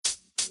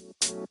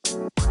All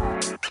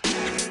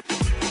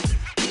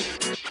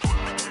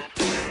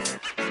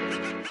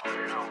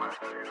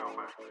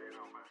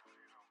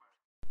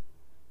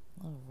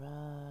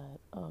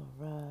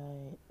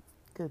right.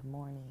 Good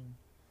morning.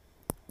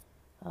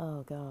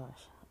 Oh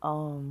gosh.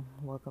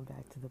 Welcome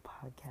back to the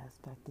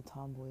podcast, back to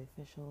Tomboy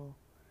Official,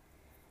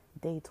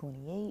 day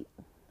 28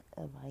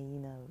 of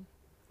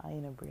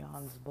Aina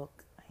Brian's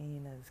book,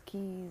 Aina's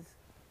Keys.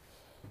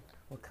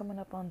 We're coming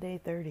up on day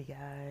 30,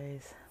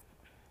 guys.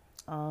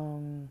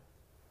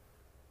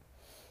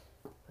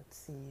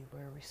 Let's see,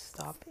 where are we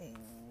stopping?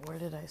 Where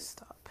did I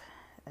stop?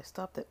 I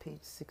stopped at page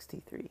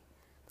 63.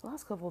 The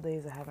last couple of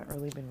days I haven't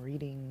really been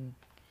reading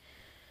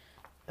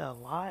a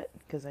lot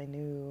because I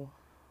knew,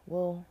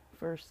 well,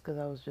 first because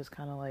I was just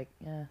kind of like,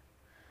 I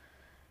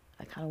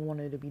kind of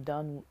wanted to be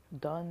done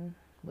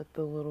with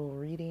the little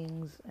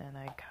readings, and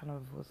I kind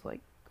of was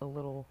like a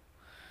little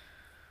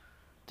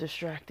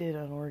distracted,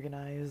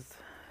 unorganized,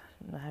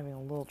 having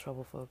a little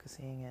trouble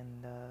focusing,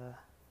 and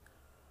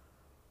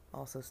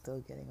also still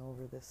getting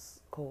over this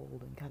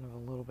cold and kind of a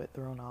little bit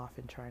thrown off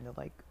and trying to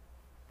like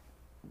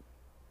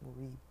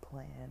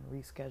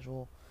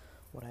reschedule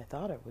what I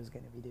thought I was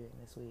going to be doing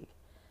this week.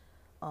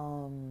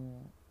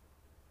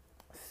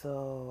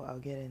 So I'll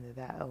get into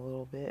that a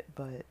little bit,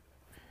 but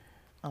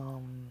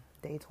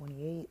day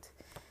 28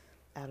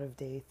 out of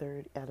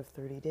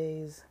 30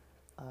 days,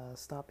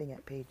 stopping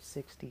at page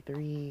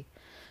 63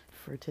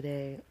 for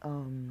today. I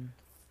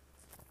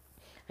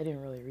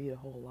didn't really read a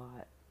whole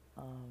lot.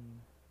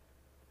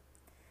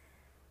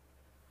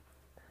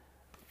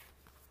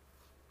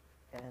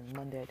 And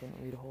Monday I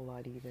didn't read a whole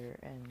lot either,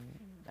 and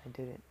I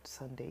didn't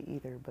Sunday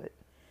either, but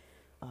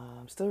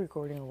I'm still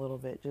recording a little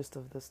bit just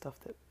of the stuff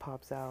that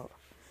pops out.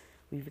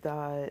 We've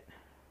got,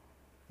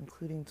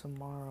 including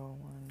tomorrow,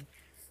 1,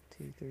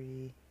 2,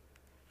 3,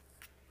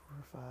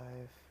 4, 5,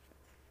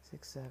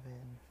 6, 7,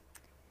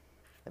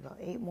 about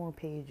 8 more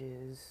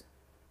pages,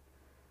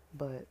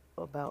 but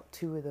about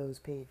 2 of those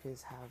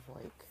pages have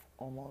like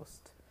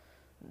almost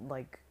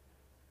like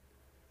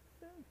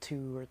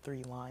 2 or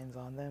 3 lines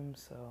on them,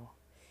 so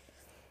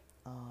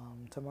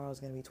tomorrow's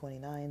going to be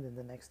 29, then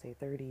the next day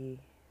 30,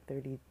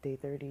 day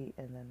 30,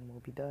 and then we'll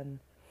be done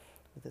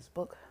with this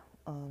book.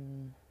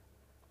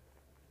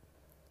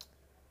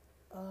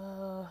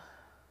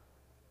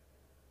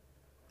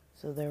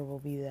 So there will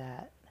be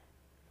that.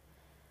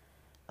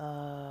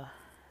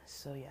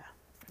 So yeah.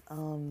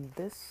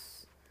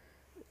 This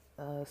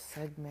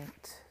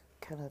segment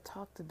kind of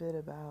talked a bit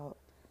about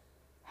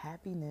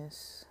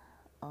happiness,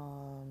 a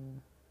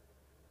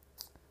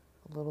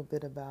little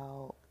bit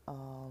about,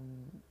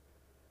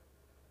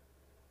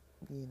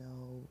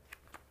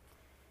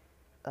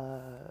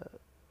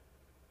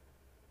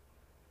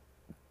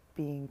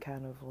 being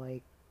kind of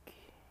like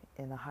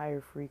in a higher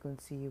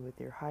frequency with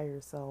your higher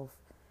self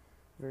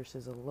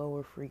versus a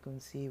lower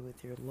frequency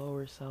with your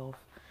lower self.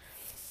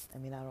 I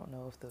mean, I don't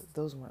know if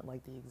those weren't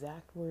like the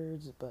exact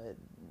words, but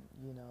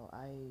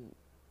I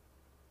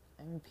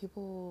mean,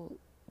 people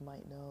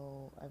might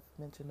know, I've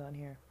mentioned on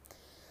here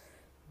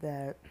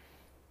that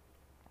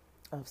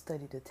I've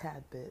studied a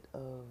tad bit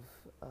of,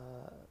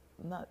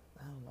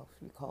 I don't know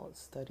if you call it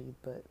studied,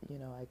 but,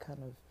 I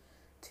kind of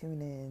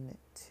tune in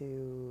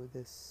to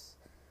this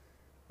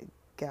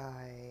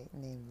guy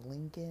named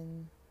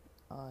Lincoln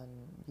on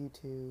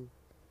YouTube.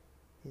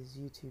 His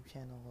YouTube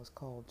channel is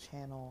called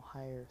Channel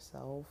Higher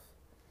Self.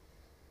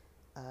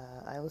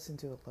 I listened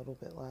to a little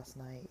bit last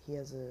night. He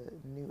has a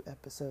new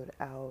episode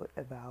out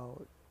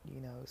about,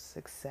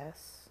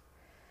 success,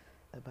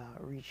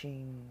 about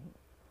reaching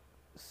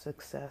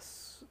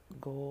success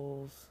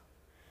goals.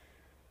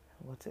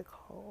 What's it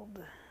called?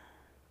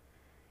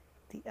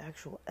 The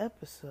actual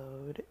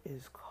episode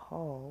is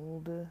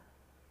called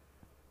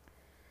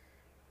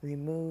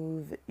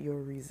Remove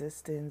Your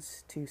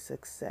Resistance to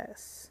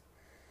Success.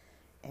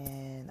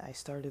 And I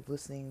started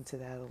listening to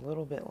that a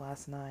little bit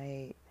last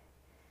night,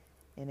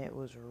 and it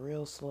was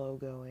real slow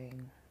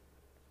going,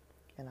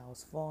 and I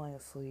was falling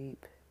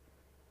asleep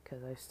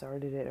because I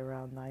started it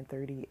around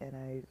 9:30, and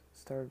I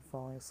started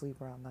falling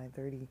asleep around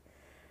 9:30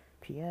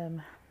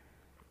 p.m.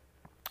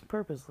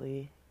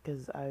 purposely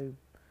because I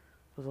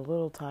was a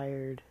little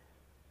tired.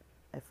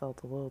 I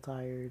felt a little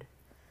tired,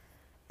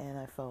 and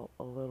I felt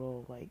a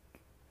little like,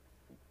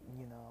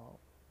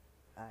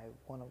 I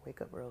want to wake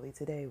up early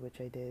today,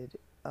 which I did.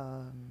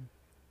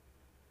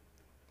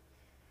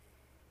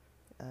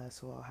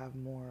 So I'll have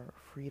more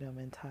freedom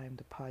and time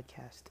to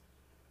podcast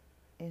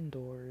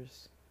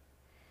indoors,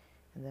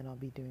 and then I'll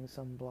be doing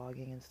some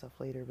blogging and stuff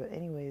later. But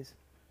anyways,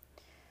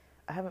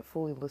 I haven't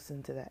fully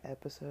listened to that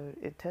episode.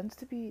 It tends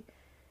to be,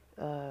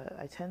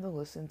 I tend to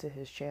listen to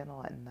his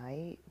channel at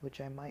night, which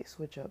I might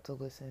switch up to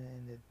listen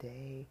in the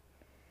day,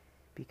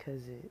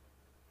 because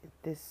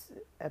this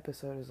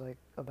episode is like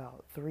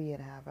about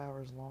 3.5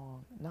 hours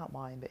long. Not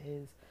mine, but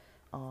his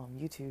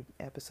YouTube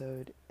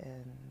episode.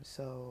 And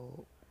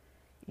so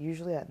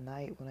usually at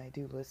night when I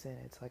do listen,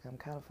 it's like I'm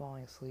kind of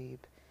falling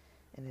asleep,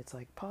 and it's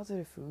like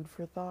positive food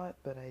for thought,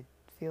 but I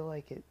feel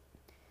like it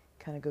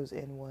kind of goes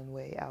in one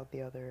way, out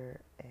the other,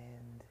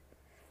 and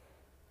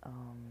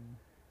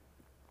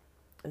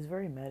It's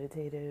very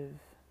meditative.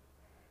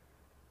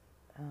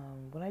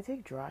 When I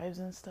take drives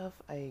and stuff,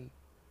 I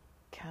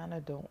kind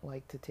of don't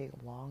like to take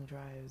long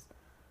drives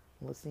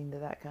listening to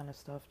that kind of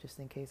stuff just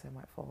in case I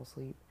might fall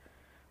asleep.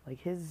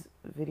 Like his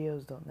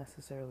videos don't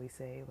necessarily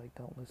say like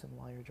don't listen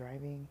while you're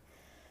driving,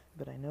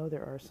 but I know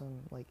there are some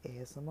like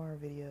ASMR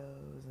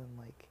videos and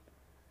like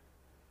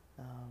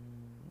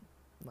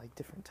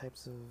different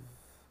types of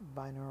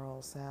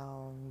binaural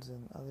sounds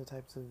and other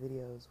types of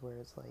videos where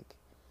it's like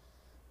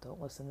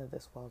don't listen to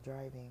this while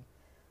driving.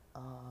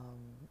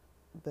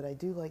 But I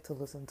do like to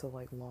listen to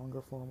like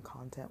longer form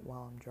content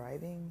while I'm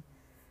driving,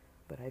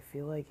 but I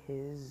feel like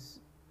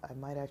I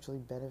might actually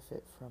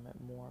benefit from it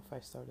more if I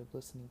started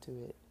listening to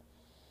it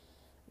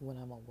when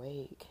I'm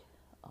awake,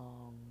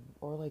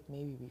 or like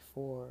maybe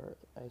before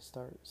I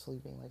start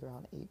sleeping, like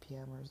around 8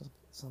 p.m. or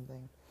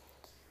something.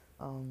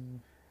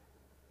 Um,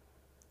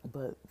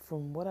 but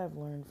from what I've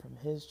learned from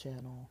his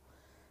channel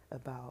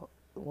about,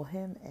 well,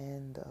 him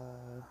and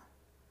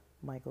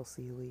Michael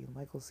Seeley.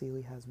 Michael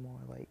Seeley has more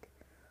like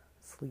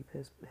sleep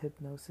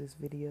hypnosis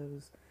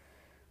videos.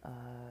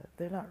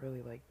 They're not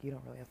really like, you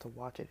don't really have to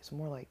watch it. It's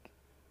more like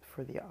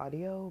for the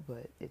audio,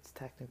 but it's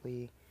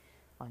technically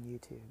on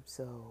YouTube.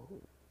 So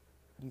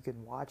you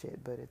can watch it,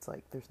 but it's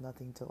like there's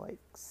nothing to like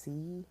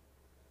see.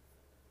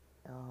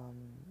 Um,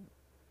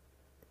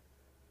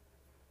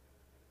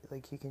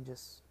 like you can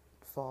just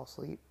fall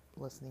asleep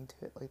listening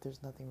to it. Like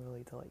there's nothing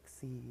really to like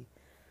see.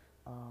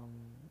 Um,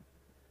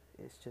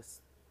 it's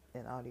just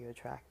an audio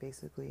track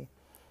basically.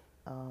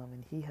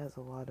 And he has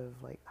a lot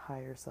of like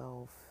higher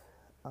self,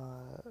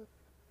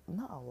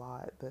 not a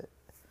lot, but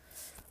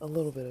a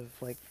little bit of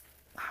like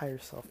higher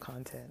self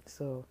content.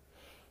 So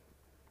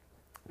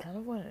kind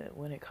of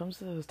when it comes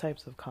to those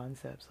types of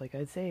concepts, like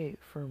I'd say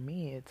for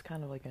me, it's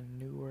kind of like a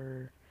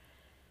newer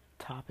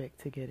topic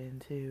to get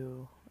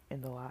into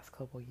in the last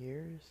couple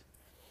years.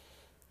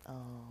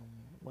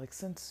 Like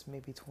since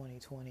maybe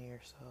 2020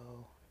 or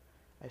so,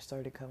 I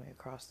started coming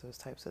across those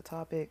types of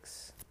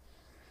topics,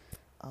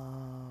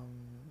 um,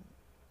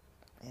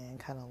 and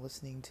kind of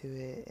listening to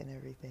it and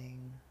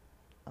everything.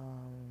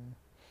 Um,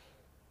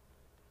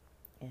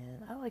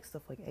 and I like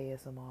stuff like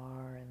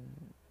ASMR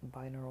and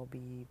binaural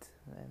beats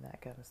and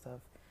that kind of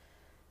stuff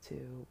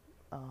too.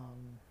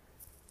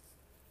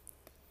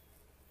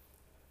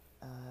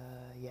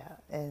 Yeah,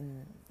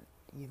 and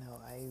you know,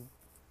 I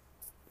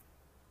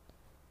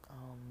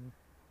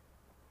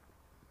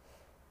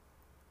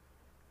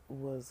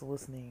was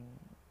listening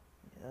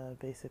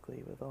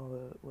basically with all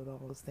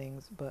those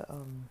things, but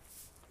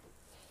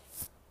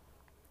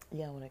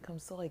yeah, when it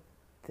comes to like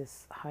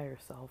this higher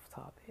self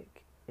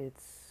topic,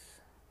 it's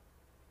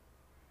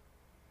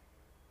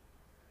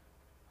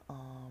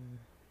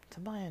to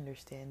my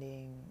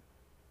understanding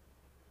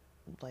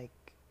like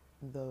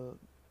the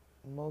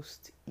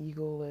most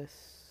egoless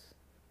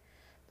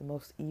the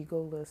most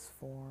egoless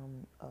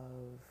form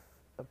of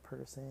a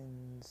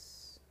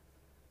person's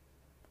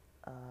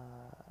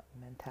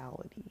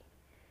mentality.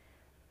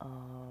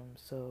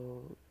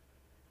 So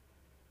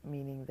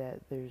meaning that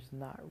there's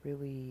not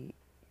really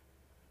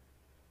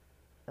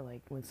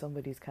like when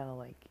somebody's kind of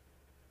like,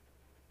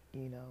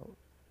 you know,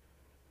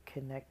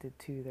 connected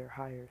to their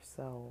higher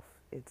self,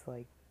 it's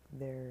like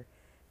they're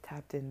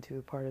tapped into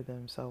a part of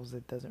themselves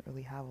that doesn't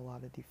really have a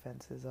lot of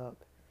defenses up.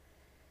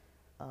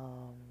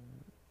 Um,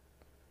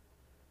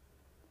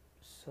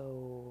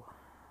 so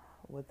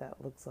what that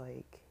looks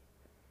like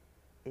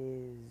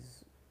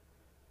is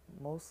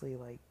mostly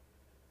like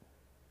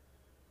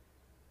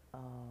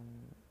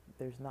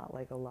there's not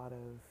like a lot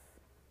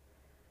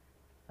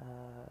of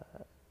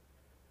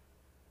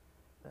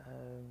uh,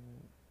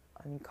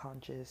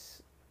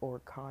 unconscious or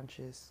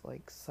conscious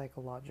like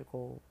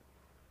psychological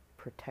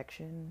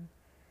protection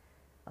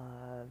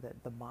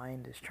that the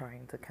mind is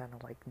trying to kind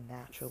of like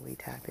naturally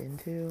tap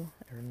into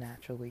or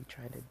naturally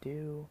try to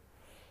do.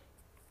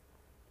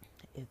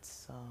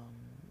 It's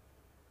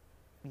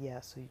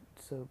yeah,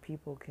 so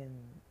people can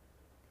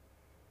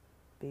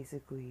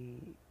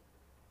basically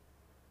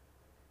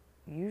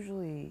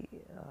usually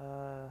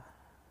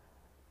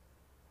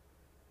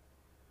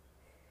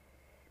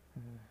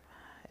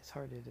it's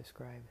hard to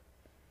describe.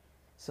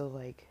 So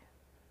like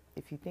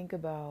if you think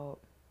about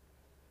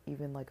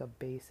even like a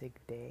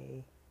basic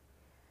day,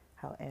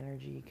 how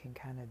energy can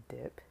kind of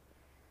dip.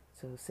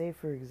 So say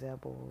for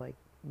example, like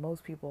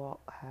most people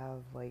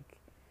have like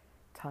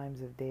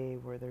times of day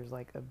where there's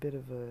like a bit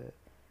of a,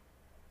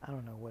 I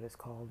don't know what it's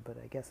called, but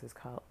I guess it's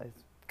kind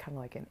of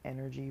like an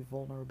energy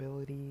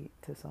vulnerability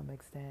to some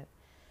extent.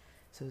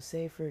 So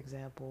say for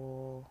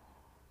example,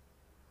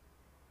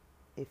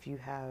 if you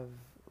have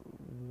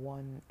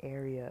one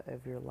area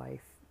of your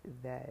life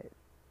that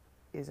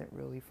isn't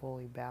really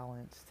fully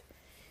balanced,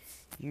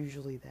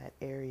 usually that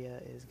area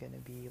is going to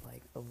be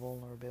like a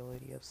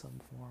vulnerability of some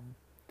form.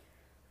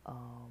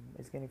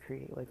 It's going to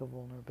create like a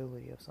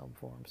vulnerability of some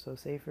form. So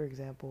say for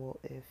example,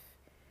 if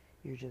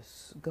you're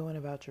just going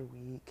about your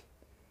week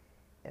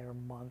or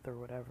month or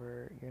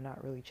whatever, you're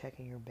not really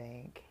checking your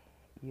bank,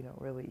 you don't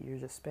really, you're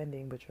just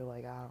spending, but you're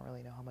like, I don't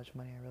really know how much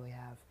money I really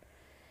have.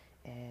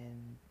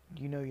 and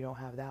you know you don't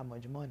have that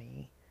much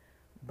money,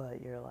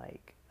 but you're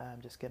like,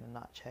 I'm just gonna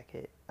not check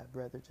it. I'd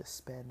rather just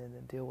spend and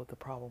then deal with the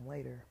problem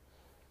later.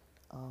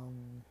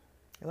 Um,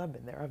 and I've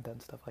been there. I've done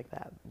stuff like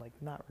that. Like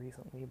not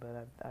recently,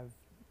 but I've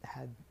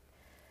had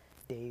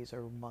days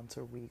or months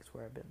or weeks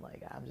where I've been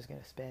like, I'm just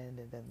gonna spend,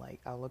 and then like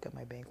I'll look at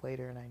my bank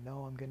later and I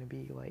know I'm gonna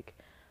be like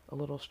a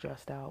little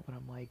stressed out, but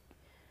I'm like,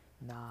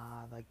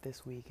 nah, like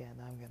this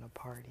weekend I'm gonna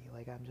party.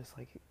 Like I'm just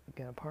like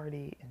gonna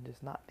party and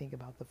just not think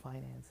about the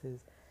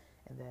finances,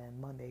 and then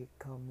Monday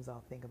comes,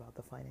 I'll think about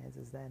the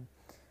finances then.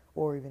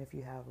 Or even if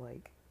you have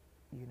like,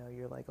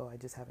 you're like, oh, I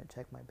just haven't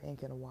checked my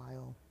bank in a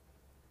while.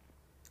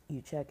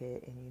 You check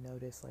it and you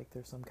notice like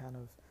there's some kind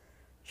of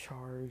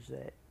charge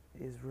that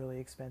is really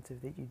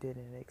expensive that you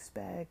didn't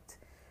expect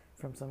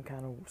from some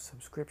kind of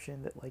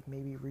subscription that like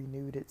maybe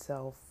renewed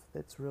itself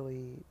that's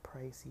really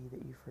pricey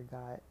that you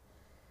forgot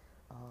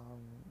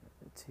um,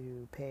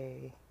 to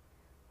pay.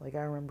 Like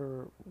I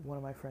remember one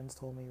of my friends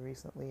told me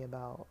recently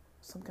about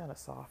some kind of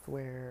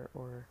software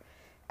or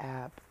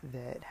app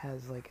that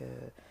has like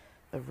a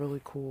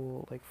really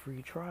cool like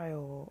free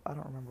trial. I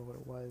don't remember what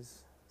it was.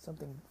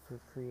 Something for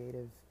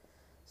creative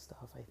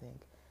stuff, I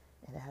think.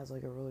 And it has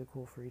like a really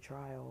cool free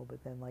trial,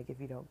 but then like if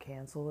you don't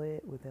cancel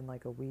it within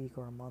like a week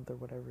or a month or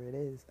whatever it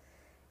is,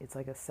 it's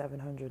like a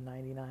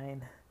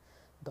 $799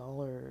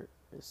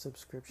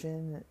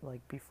 subscription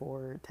like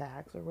before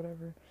tax or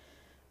whatever.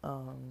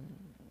 Um,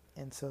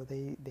 and so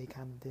they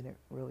kind of didn't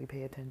really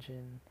pay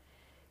attention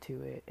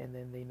to it, and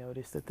then they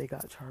noticed that they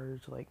got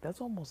charged like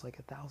that's almost like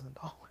 $1,000.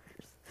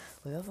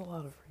 Like that's a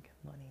lot of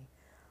freaking money.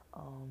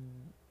 Um,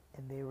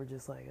 and they were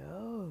just like,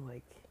 oh,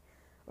 like,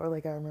 or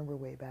like I remember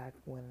way back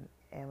when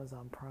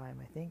Amazon Prime,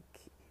 I think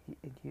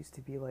it used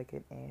to be like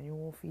an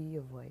annual fee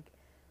of like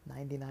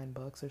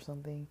 $99 or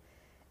something,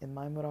 and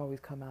mine would always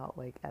come out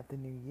like at the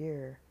new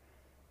year,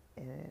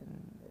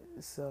 and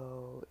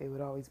so it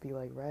would always be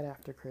like right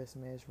after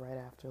Christmas, right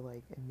after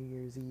like a New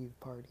Year's Eve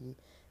party,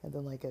 and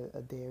then like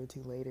a day or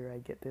two later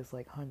I'd get this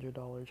like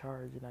 $100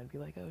 charge, and I'd be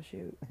like, oh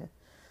shoot.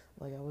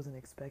 Like I wasn't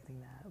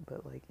expecting that,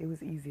 but like it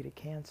was easy to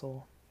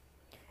cancel,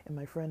 and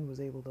my friend was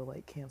able to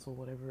like cancel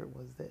whatever it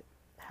was that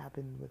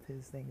happened with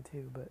his thing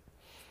too. But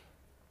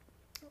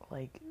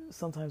like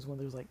sometimes when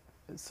there's like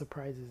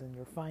surprises in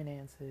your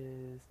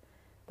finances,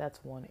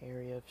 that's one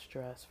area of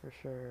stress for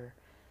sure.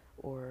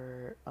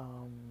 Or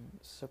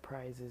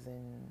surprises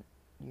in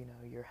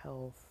your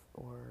health,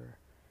 or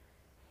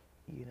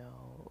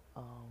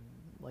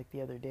like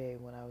the other day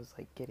when I was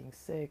like getting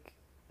sick,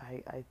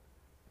 I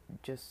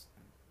just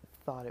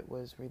thought it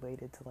was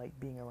related to like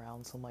being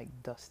around some like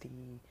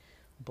dusty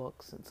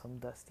books and some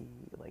dusty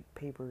like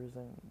papers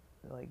and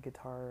like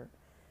guitar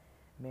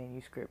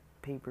manuscript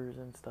papers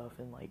and stuff,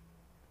 and like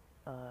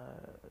uh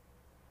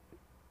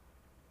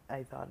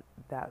I thought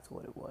that's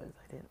what it was.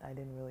 I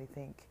didn't really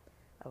think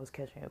I was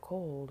catching a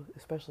cold,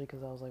 especially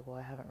because I was like, well,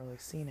 I haven't really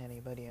seen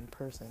anybody in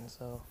person,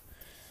 so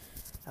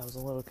I was a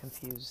little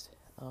confused.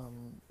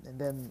 And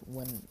then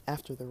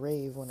after the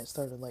rave, when it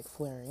started like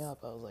flaring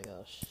up, I was like,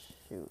 oh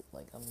shoot,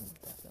 like I'm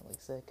definitely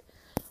sick.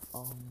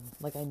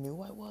 Like I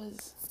knew I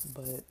was,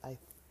 but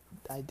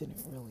I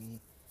didn't really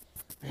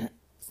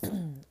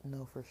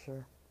know for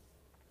sure.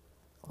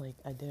 Like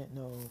I didn't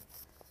know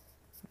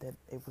that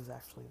it was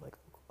actually like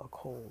a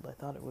cold. I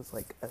thought it was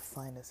like a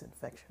sinus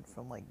infection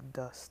from like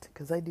dust,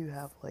 because I do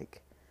have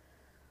like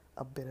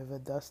a bit of a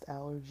dust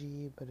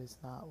allergy, but it's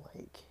not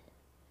like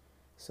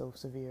so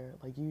severe.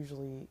 Like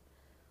usually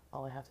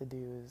all I have to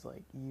do is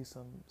like use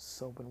some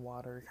soap and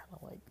water kind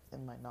of like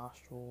in my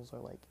nostrils, or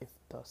like if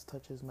dust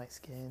touches my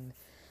skin,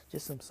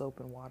 just some soap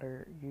and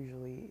water.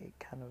 Usually it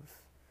kind of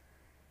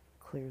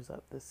clears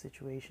up the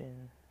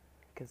situation,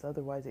 because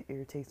otherwise it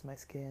irritates my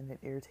skin, it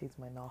irritates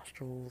my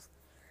nostrils.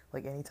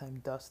 Like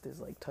anytime dust is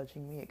like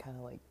touching me, it kind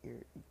of like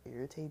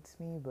irritates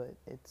me, but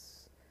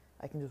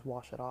I can just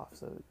wash it off,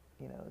 so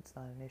it's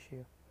not an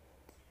issue.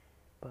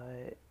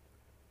 But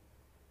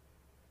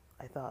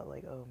I thought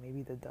like, oh,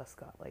 maybe the dust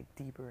got like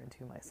deeper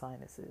into my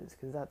sinuses,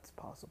 because that's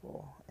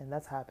possible, and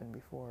that's happened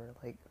before.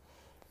 Like,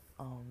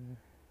 um,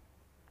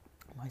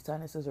 my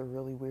sinuses are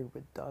really weird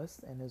with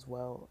dust, and as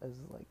well as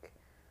like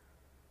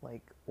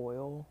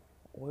oil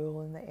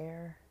in the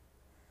air.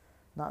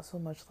 Not so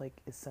much like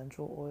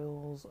essential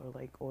oils or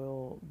like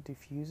oil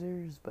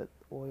diffusers, but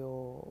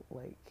oil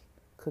like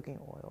cooking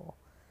oil,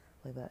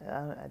 like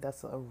that.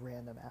 That's a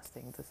random ass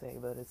thing to say,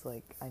 but it's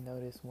like I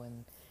notice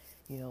when,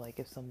 like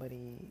if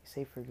somebody,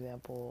 say for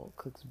example,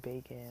 cooks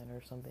bacon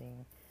or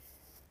something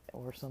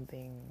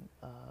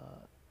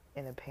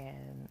in a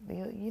pan.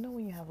 You know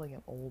when you have like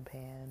an old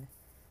pan,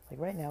 like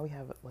right now we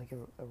have like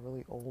a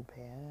really old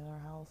pan in our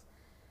house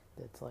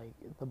that's like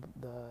the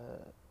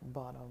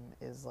bottom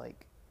is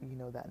like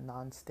that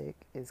non-stick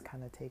is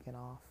kind of taken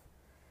off.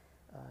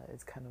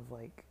 It's kind of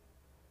like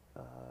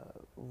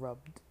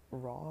rubbed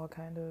raw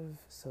kind of,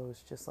 so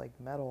it's just like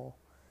metal,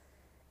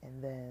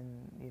 and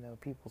then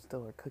people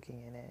still are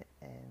cooking in it,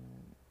 and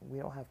we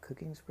don't have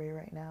cooking spray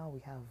right now, we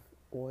have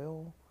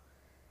oil,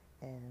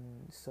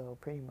 and so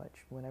pretty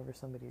much whenever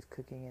somebody's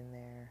cooking in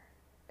there,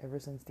 ever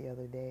since the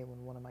other day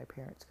when one of my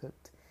parents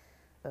cooked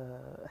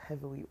a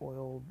heavily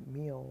oiled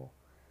meal.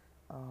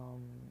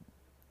 Um,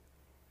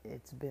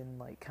 it's been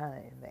like kind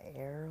of in the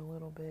air a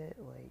little bit,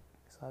 like,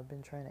 so I've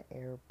been trying to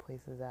air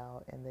places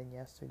out. And then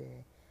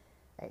yesterday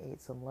I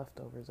ate some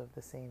leftovers of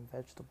the same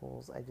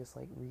vegetables. I just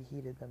like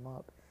reheated them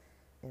up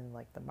in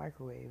like the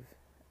microwave,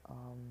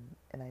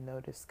 and I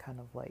noticed kind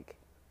of like,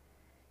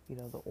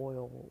 the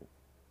oil,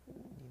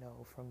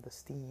 from the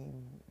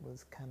steam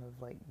was kind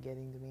of like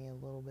getting to me a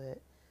little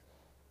bit.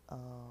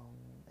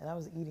 And I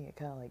was eating it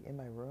kind of like in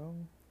my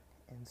room,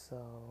 and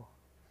so,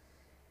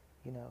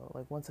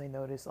 like once I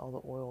noticed all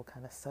the oil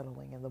kind of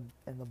settling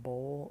in the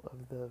bowl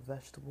of the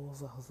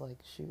vegetables, I was like,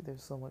 shoot,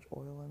 there's so much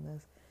oil in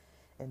this.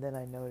 And then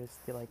I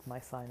noticed that like my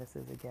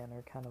sinuses again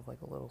are kind of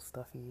like a little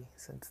stuffy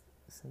since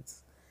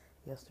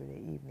yesterday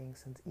evening,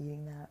 since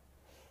eating that.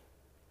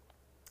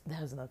 That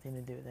has nothing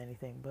to do with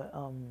anything, but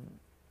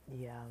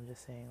yeah, I'm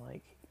just saying,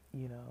 like,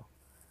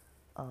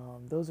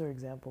 those are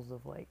examples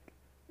of like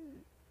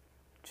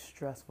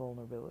stress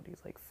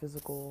vulnerabilities, like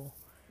physical,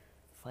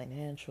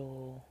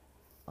 financial,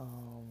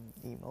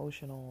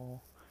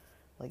 emotional,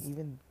 like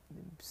even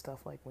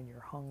stuff like when you're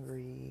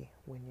hungry,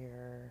 when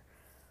you're,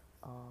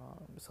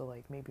 so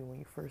like maybe when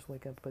you first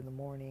wake up in the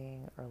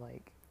morning, or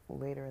like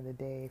later in the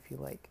day, if you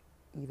like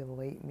eat a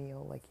late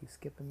meal, like you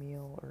skip a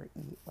meal or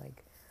eat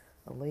like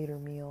a later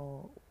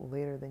meal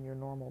later than your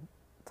normal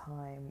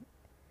time,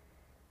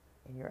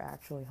 and you're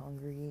actually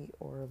hungry,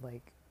 or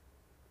like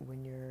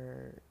when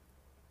you're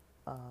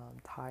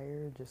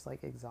tired, just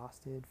like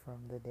exhausted from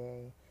the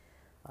day,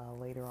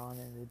 later on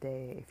in the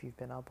day, if you've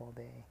been up all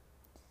day.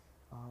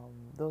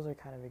 Those are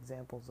kind of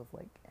examples of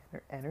like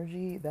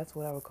energy. That's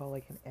what I would call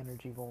like an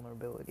energy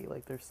vulnerability.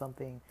 Like there's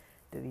something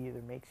that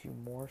either makes you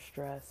more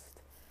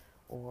stressed,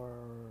 or,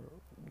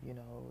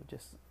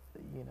 just,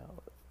 you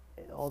know,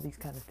 all these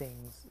kind of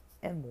things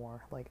and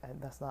more. Like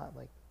that's not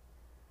like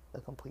a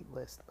complete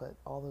list, but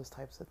all those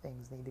types of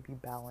things need to be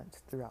balanced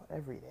throughout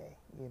every day.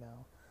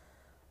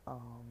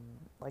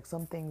 Like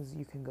some things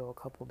you can go a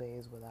couple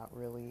days without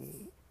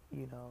really,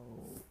 you know,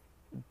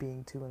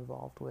 being too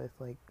involved with.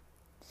 Like,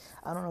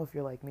 I don't know if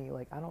you're like me,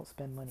 like I don't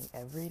spend money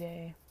every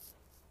day.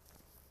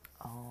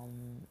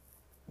 Um,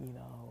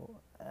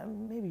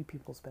 Maybe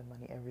people spend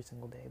money every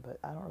single day, but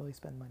I don't really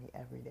spend money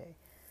every day.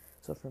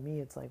 So for me,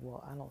 it's like,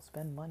 well, I don't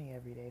spend money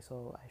every day,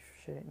 so I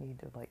shouldn't need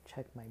to like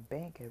check my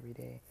bank every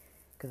day,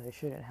 because I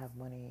shouldn't have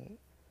money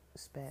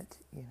spent.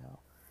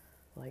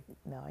 Like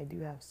now I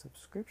do have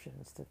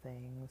subscriptions to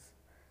things,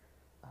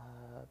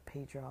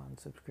 Patreon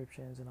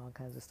subscriptions and all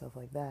kinds of stuff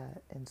like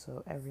that. And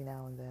so every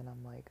now and then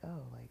I'm like,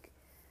 oh, like,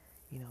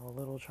 a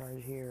little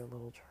charge here, a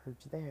little charge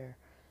there.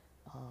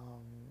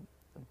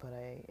 But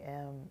I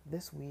am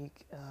this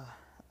week.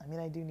 I mean,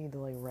 I do need to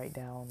like write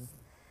down,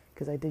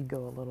 because I did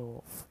go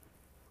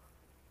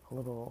a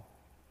little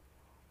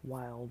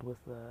wild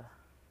with the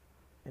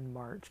in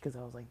March, because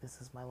I was like,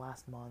 this is my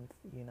last month,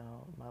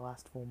 my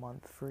last full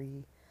month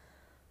free.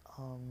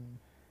 Um,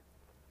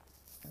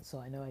 so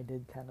I know I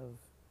did kind of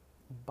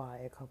buy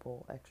a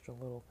couple extra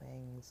little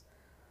things,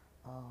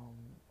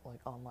 like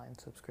online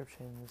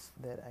subscriptions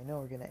that I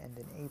know are going to end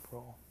in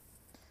April.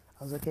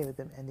 I was okay with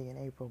them ending in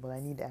April, but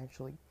I need to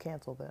actually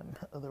cancel them,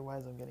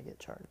 otherwise I'm going to get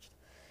charged.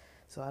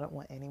 So I don't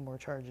want any more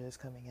charges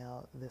coming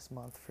out this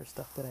month for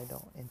stuff that I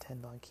don't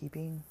intend on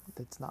keeping,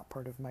 that's not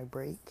part of my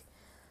break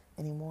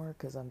anymore,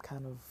 because I'm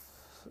kind of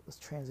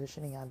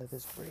transitioning out of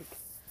this break.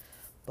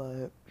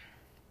 But,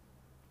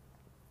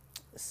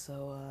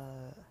 so,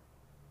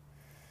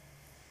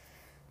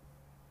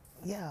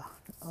 yeah,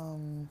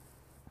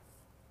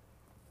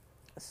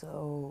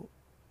 so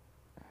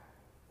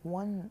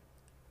one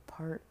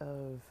part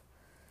of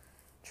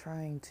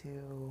trying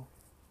to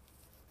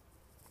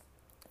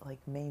like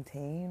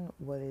maintain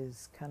what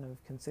is kind of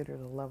considered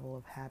a level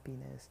of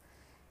happiness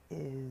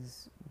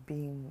is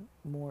being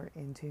more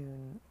in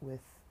tune with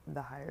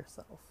the higher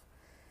self.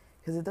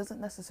 Because it doesn't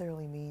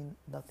necessarily mean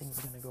nothing's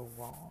going to go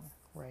wrong,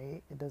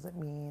 right? It doesn't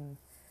mean,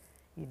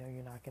 you're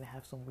not going to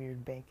have some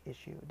weird bank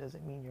issue. It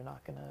doesn't mean you're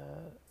not going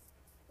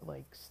to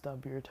like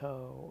stub your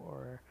toe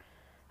or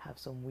have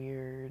some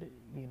weird,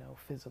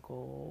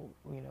 physical,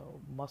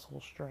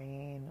 muscle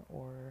strain,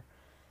 or,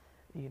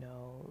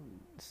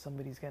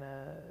 somebody's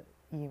gonna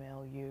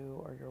email you,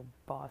 or your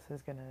boss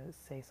is gonna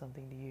say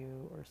something to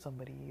you, or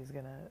somebody is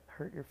gonna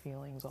hurt your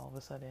feelings all of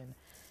a sudden,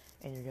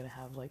 and you're gonna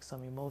have like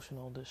some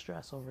emotional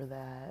distress over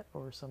that,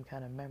 or some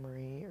kind of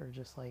memory, or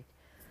just like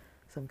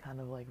some kind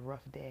of like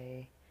rough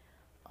day,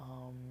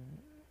 um,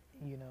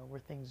 where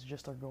things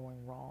just are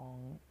going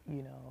wrong,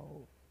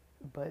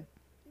 but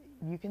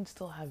you can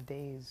still have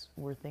days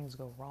where things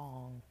go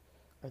wrong,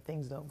 or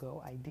things don't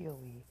go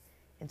ideally,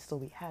 and still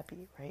be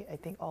happy, right? I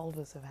think all of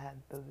us have had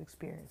those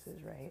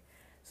experiences, right?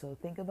 So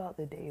think about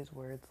the days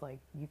where it's like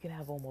you can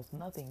have almost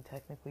nothing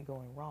technically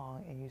going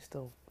wrong and you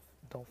still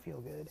don't feel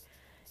good.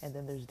 And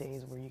then there's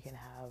days where you can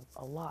have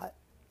a lot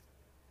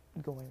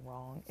going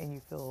wrong and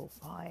you feel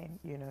fine,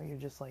 you're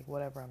just like,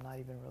 whatever, I'm not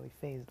even really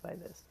fazed by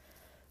this.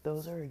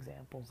 Those are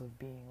examples of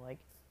being like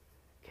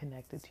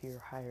connected to your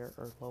higher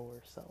or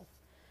lower self.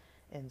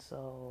 And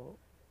so,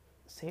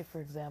 say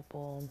for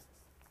example,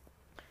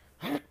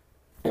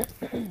 excuse me,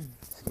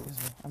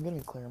 I'm gonna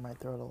be clearing my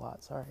throat a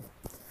lot, sorry.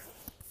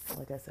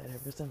 Like I said,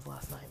 ever since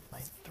last night,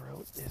 my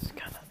throat is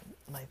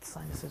my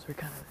sinuses are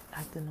kind of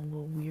acting a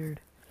little weird.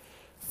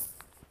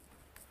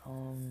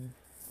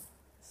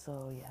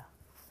 So yeah.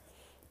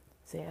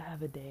 Say I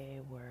have a day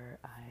where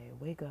I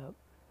wake up,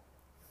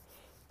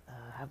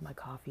 have my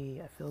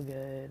coffee, I feel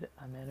good,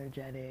 I'm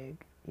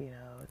energetic,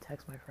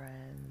 text my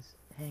friends,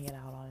 hanging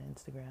out on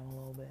Instagram a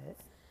little bit,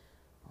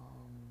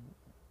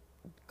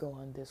 go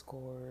on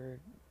Discord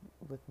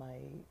with my,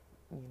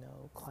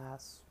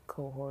 class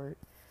cohort,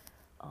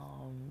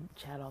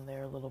 chat on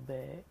there a little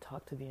bit,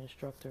 talk to the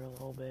instructor a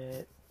little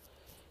bit,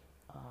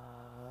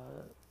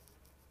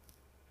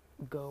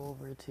 go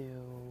over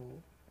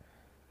to,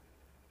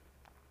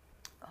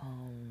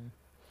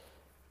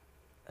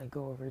 I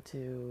go over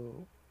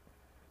to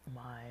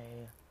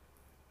my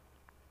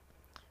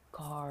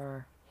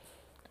car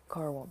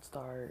won't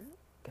start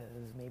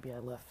because maybe I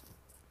left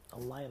a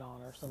light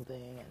on or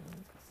something,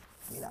 and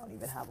I don't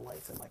even have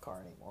lights in my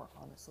car anymore,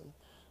 honestly,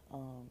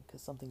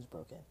 because something's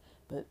broken.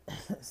 But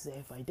say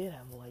if I did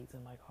have lights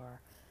in my car,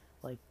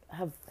 like I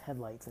have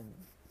headlights and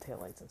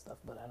taillights and stuff,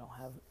 but I don't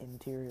have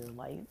interior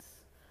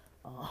lights.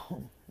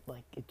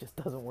 Like it just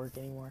doesn't work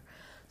anymore.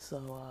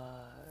 So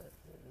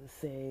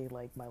say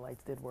like my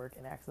lights did work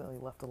and accidentally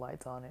left the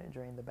lights on and it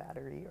drained the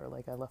battery, or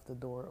like I left the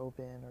door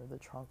open or the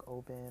trunk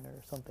open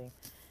or something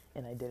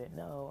and I didn't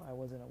know, I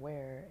wasn't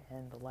aware,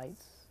 and the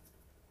lights,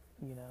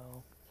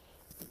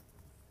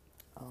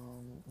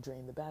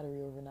 drained the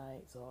battery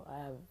overnight. So I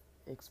have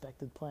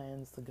expected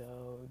plans to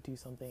go do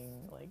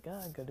something like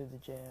go to the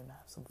gym,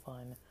 have some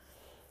fun,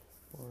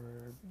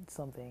 or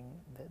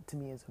something that to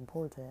me is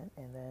important,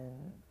 and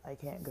then I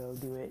can't go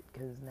do it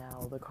because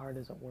now the car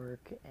doesn't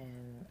work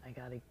and I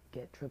gotta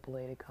get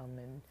AAA to come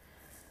and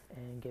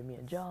give me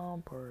a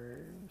jump or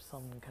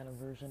some kind of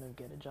version of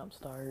get a jump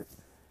start.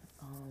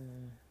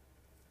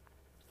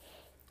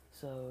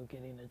 So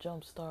getting a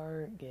jump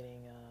start,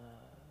 getting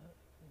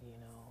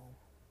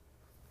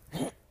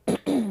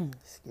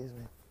excuse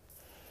me,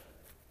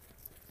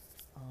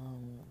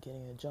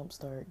 getting a jump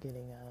start,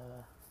 getting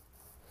a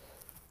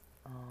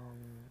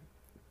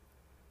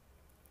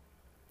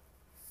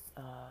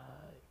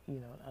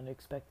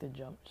unexpected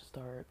jump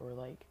start, or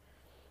like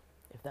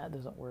if that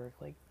doesn't work,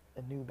 like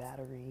a new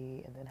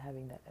battery, and then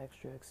having that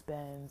extra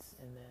expense,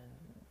 and then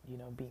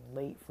being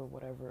late for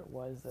whatever it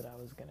was that I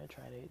was gonna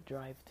try to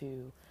drive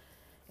to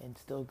and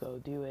still go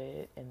do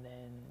it, and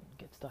then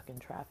get stuck in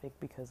traffic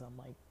because I'm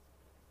like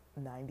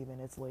 90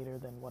 minutes later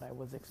than what I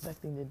was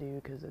expecting to do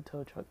because the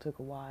tow truck took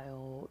a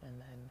while, and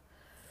then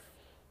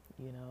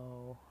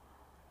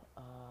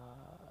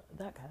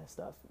that kind of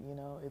stuff.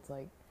 It's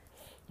like,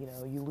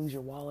 you lose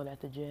your wallet at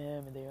the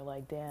gym, and then you're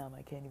like, damn,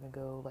 I can't even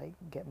go like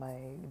get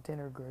my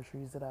dinner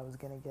groceries that I was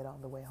gonna get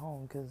on the way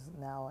home because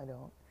now I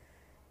don't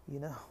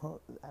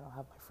I don't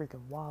have my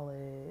freaking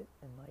wallet.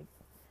 And like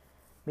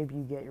maybe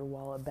you get your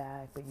wallet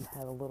back but you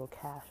have a little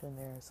cash in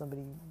there and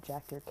somebody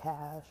jacked your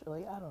cash,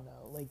 like I don't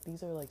know, like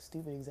these are like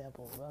stupid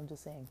examples, but I'm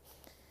just saying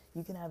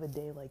you can have a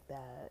day like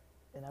that.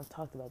 And I've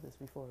talked about this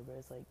before, but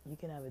it's like you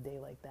can have a day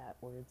like that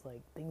where it's like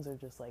things are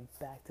just like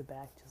back to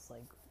back, just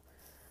like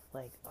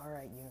all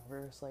right,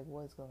 universe, like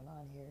what's going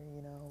on here,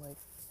 like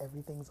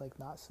everything's like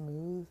not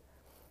smooth,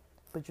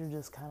 but you're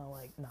just kind of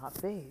like not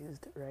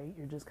phased, right?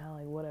 You're just kind of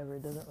like whatever,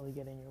 it doesn't really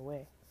get in your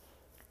way.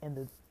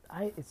 And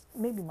it's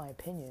maybe my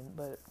opinion,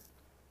 but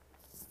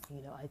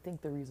I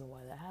think the reason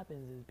why that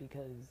happens is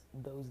because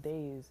those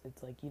days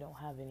it's like you don't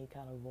have any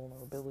kind of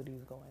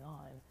vulnerabilities going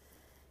on,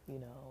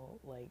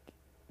 like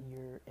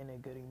you're in a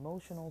good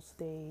emotional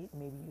state,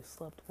 maybe you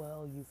slept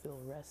well, you feel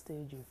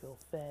rested, you feel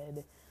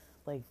fed,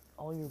 like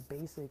all your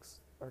basics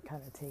are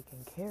kind of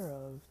taken care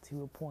of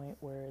to a point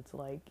where it's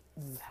like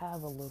you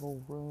have a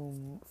little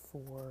room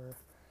for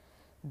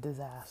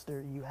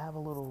disaster, you have a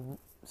little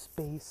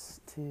space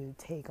to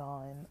take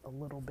on a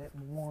little bit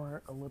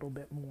more.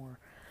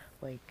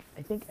 Like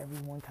I think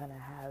everyone kind of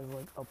has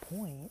like a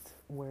point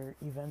where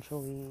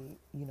eventually,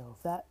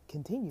 if that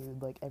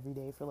continued like every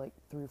day for like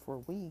 3 or 4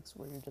 weeks,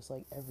 where you're just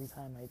like every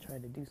time I try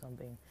to do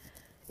something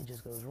it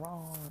just goes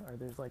wrong, or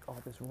there's like all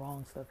this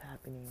wrong stuff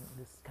happening,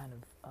 this kind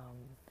of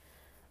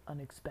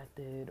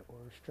unexpected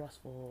or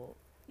stressful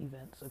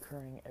events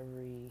occurring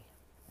every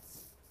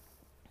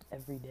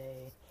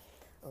day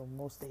or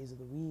most days of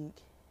the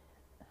week,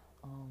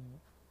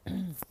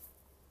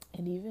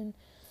 and even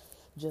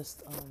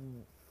just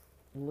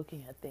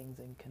looking at things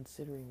and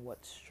considering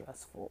what's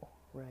stressful,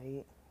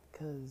 right?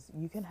 Because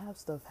you can have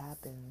stuff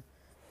happen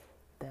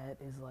that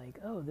is like,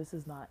 oh, this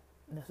is not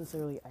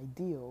necessarily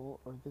ideal,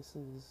 or this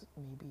is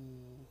maybe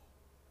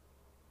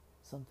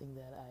something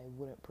that I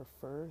wouldn't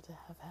prefer to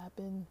have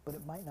happen, but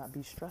it might not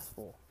be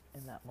stressful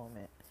in that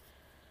moment.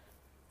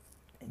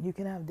 And you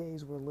can have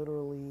days where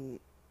literally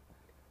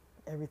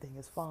everything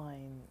is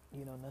fine,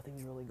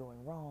 nothing's really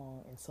going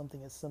wrong, and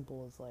something as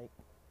simple as like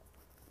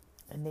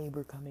a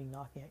neighbor coming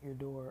knocking at your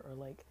door, or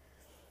like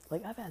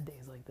I've had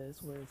days like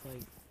this where it's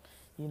like,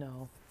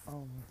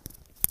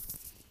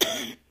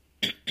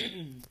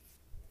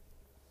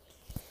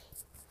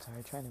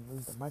 Sorry, trying to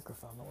move the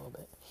microphone a little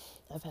bit.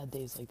 I've had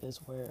days like this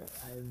where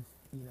I've,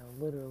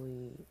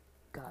 literally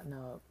gotten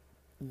up,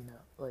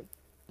 like,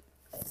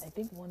 I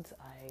think once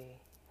I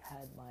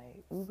had my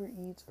Uber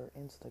Eats or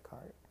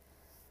Instacart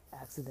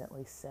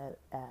accidentally set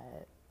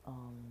at,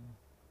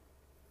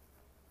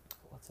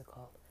 what's it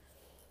called?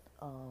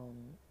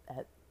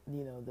 At,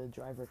 the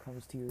driver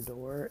comes to your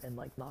door and,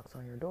 like, knocks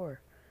on your door.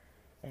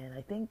 And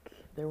I think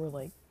there were,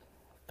 like,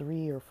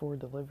 3 or 4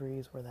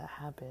 deliveries where that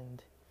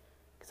happened.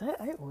 Because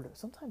I order,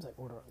 sometimes I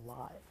order a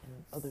lot,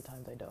 and other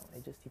times I don't.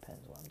 It just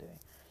depends what I'm doing.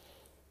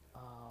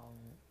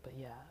 But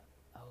yeah,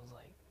 I was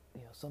like,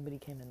 somebody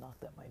came and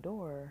knocked at my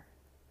door,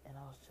 and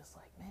I was just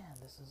like, man,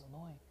 this is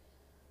annoying.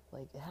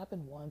 Like, it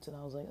happened once, and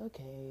I was like,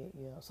 okay,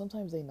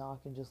 sometimes they knock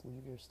and just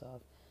leave your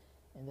stuff.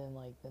 And then,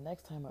 like, the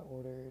next time I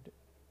ordered,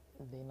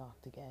 they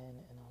knocked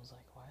again, and I was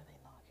like, why are they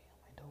knocking on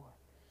my door?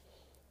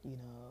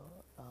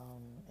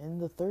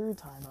 And the third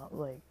time,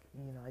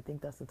 I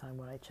think that's the time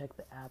when I checked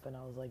the app, and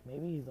I was like,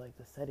 maybe, like,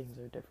 the settings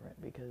are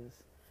different,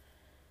 because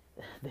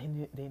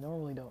they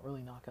normally don't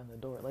really knock on the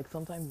door. Like,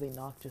 sometimes they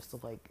knock just to,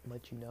 like,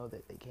 let you know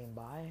that they came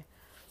by.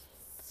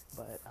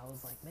 But I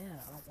was like, man,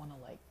 I don't want to,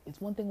 like, it's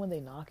one thing when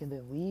they knock and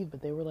then leave,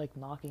 but they were, like,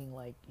 knocking,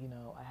 like,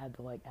 I had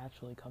to, like,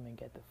 actually come and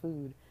get the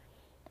food.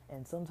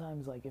 And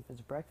sometimes, like, if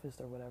it's breakfast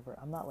or whatever,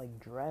 I'm not, like,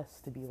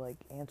 dressed to be, like,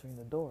 answering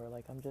the door.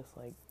 Like, I'm just,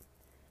 like,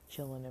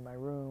 chilling in my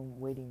room,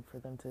 waiting for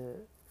them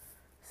to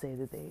say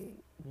that they,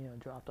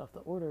 dropped off the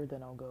order.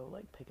 Then I'll go,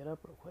 like, pick it up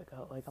real quick.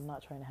 I'm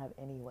not trying to have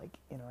any, like,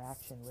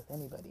 interaction with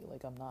anybody.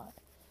 Like, I'm not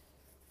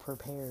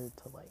prepared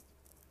to, like,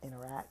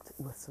 interact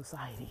with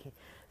society.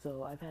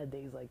 So I've had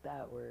days like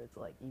that where it's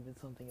like even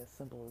something as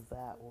simple as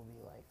that will be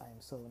like, I'm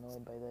so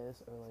annoyed by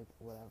this, or like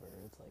whatever.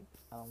 It's like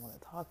I don't want to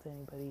talk to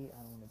anybody,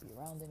 I don't want to be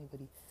around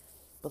anybody.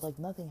 But like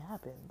nothing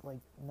happened. Like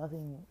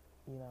nothing,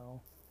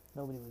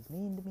 nobody was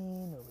mean to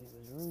me, nobody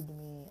was rude to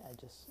me. I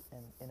just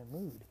am in a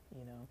mood.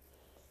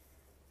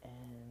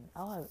 And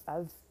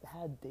I've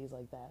had days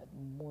like that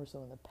more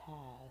so in the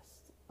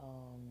past,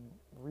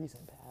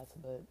 recent past,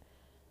 but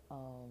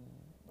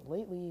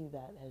lately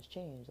that has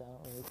changed. I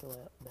don't really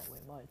feel that way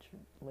much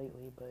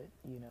lately, but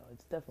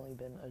it's definitely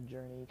been a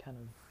journey, kind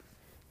of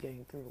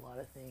getting through a lot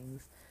of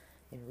things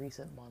in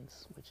recent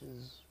months, which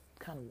is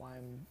kind of why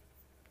I'm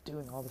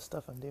doing all the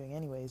stuff I'm doing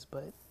anyways,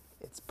 but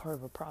it's part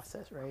of a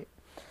process, right?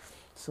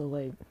 So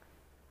like,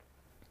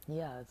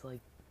 yeah, it's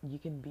like you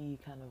can be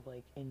kind of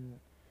like in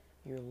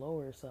your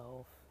lower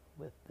self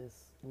with this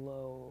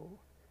low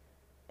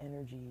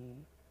energy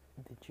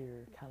that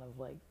you're kind of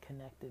like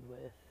connected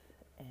with,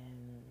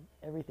 and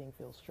everything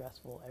feels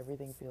stressful,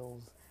 everything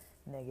feels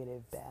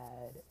negative,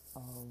 bad.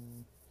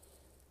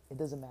 It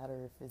doesn't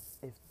matter if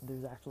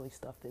there's actually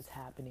stuff that's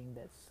happening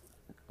that's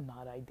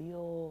not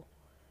ideal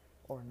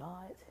or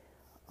not.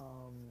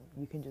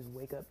 You can just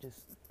wake up just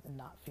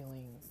not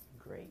feeling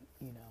great.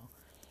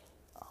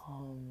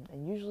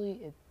 And usually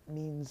it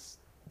means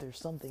there's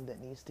something that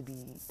needs to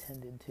be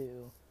tended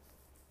to,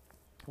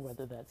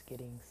 whether that's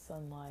getting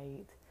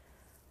sunlight,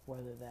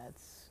 whether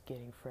that's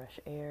getting fresh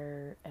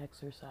air,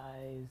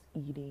 exercise,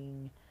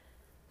 eating,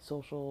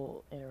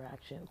 social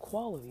interaction,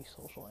 quality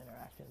social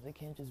interactions. It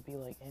can't just be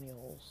like any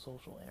old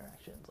social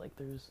interactions. Like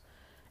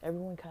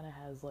everyone kind of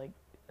has like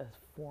a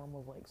form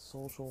of like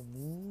social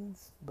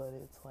needs, but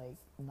it's like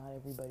not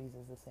everybody's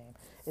is the same.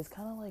 It's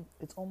kind of like,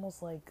 it's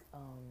almost like,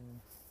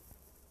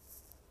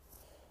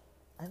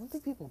 I don't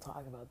think people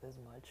talk about this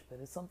much, but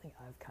it's something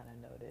I've kind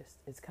of noticed.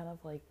 It's kind of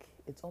like,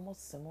 it's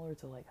almost similar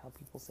to like how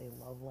people say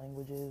love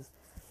languages.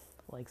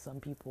 Like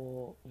some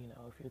people,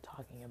 if you're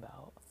talking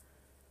about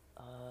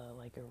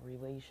like a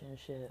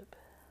relationship,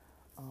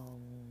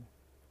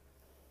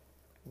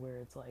 where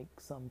it's like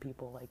some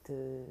people like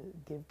to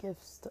give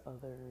gifts to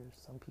others,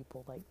 some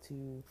people like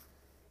to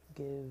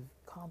give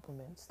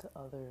compliments to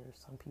others,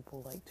 some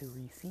people like to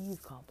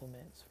receive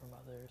compliments from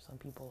others, some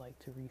people like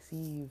to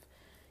receive,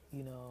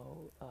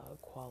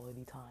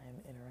 quality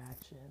time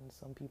interaction,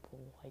 some people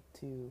like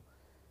to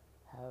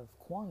have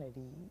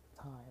quantity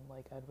time.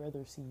 Like I'd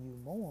rather see you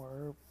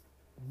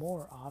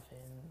more often,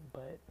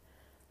 but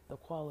the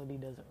quality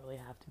doesn't really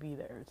have to be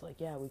there. It's like,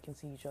 yeah, we can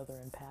see each other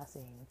in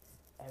passing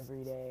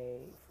every day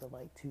for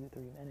like 2-3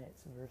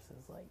 minutes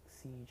versus like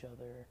see each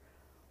other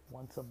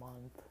once a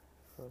month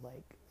for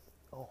like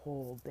a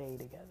whole day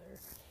together,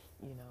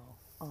 you know.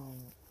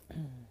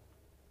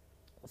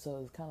 So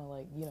it's kind of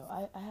like,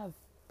 I have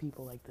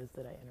people like this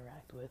that I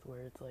interact with where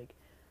it's like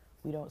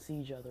we don't see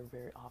each other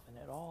very often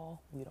at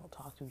all. We don't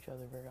talk to each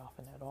other very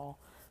often at all.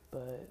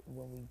 But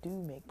when we do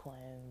make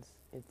plans,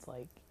 it's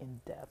like in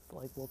depth.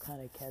 Like we'll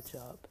kind of catch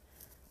up,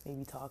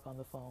 maybe talk on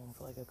the phone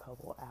for like a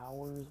couple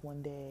hours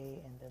one day,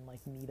 and then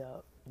like meet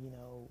up,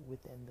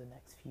 within the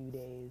next few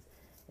days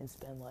and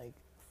spend like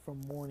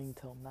from morning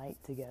till night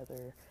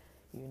together.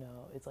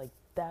 It's like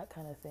that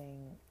kind of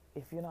thing.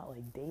 If you're not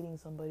like dating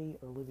somebody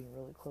or living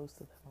really close to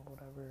them or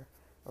whatever,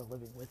 or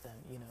living with them,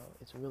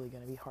 it's really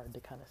going to be hard to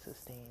kind of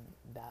sustain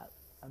that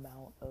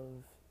amount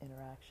of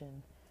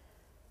interaction.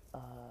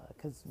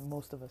 because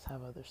most of us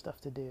have other stuff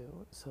to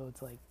do. So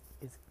it's like,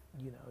 it's,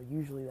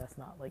 usually that's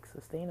not like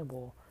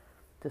sustainable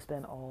to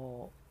spend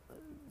all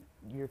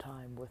your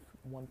time with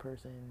one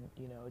person.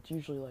 It's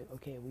usually like,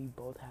 okay, we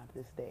both have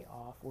this day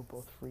off, we're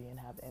both free and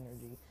have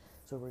energy,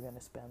 so we're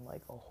gonna spend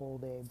like a whole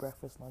day,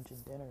 breakfast, lunch,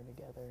 and dinner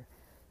together,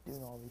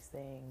 doing all these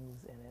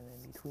things, and then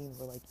in between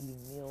we're like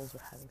eating meals or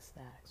having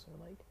snacks or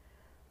like,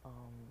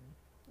 um,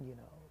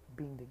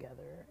 being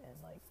together and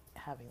like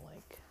having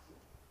like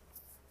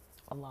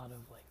a lot of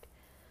like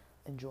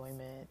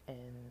enjoyment, and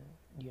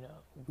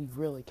we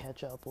really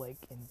catch up like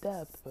in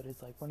depth, but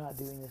it's like we're not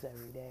doing this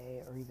every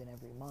day or even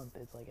every month.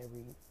 It's like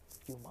every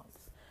few months,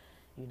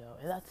 and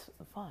that's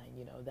fine.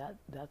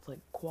 That's like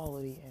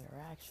quality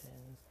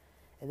interactions.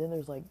 And then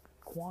there's like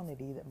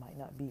quantity that might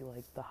not be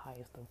like the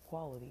highest of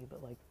quality,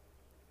 but like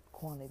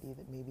quantity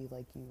that maybe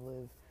like you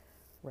live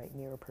right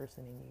near a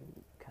person and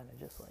you kind of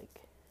just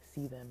like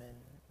see them and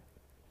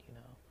you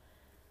know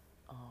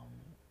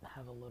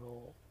have a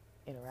little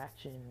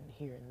interaction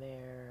here and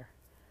there,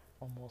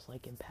 almost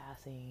like in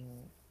passing,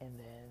 and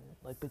then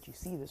like, but you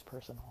see this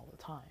person all the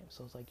time,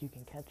 so it's like you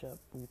can catch up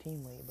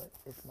routinely, but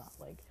it's not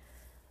like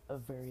a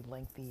very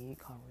lengthy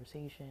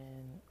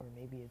conversation. Or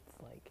maybe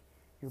it's like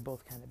you're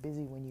both kind of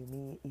busy when you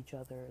meet each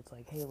other. It's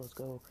like, hey, let's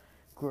go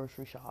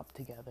grocery shop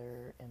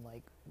together, and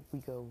like we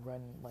go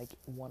run like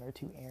one or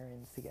two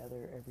errands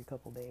together every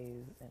couple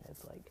days, and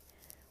it's like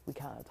we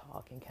kind of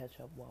talk and catch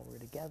up while we're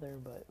together,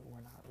 but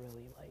we're not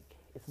really like,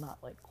 it's not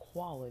like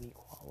quality,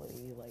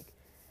 like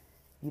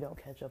you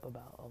don't catch up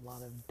about a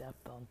lot of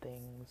depth on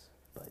things,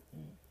 but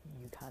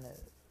you kind of,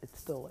 it's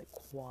still like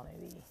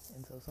quantity.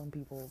 And so some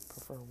people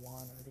prefer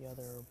one or the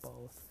other or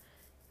both.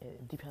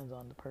 It depends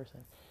on the person.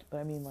 But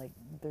I mean, like,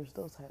 there's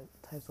those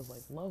types of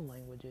like love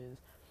languages,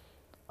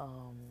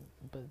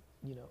 but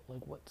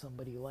like what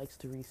somebody likes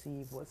to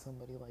receive, what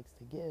somebody likes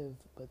to give.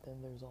 But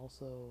then there's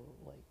also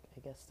like, I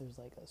guess there's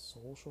like a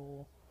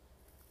social,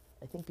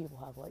 I think people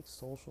have like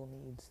social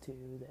needs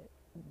too, that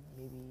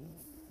maybe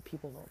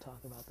people don't talk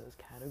about those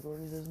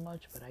categories as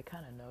much, but I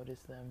kind of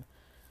notice them.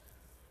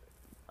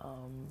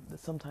 That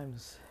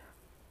sometimes,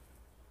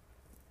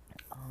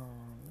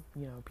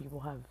 people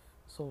have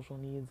social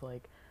needs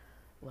like,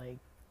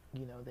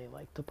 they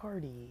like to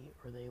party,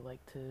 or they like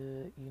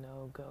to,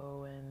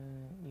 go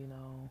and,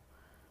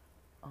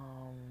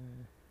 um,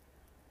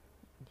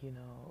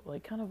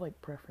 like kind of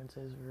like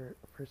preferences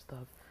for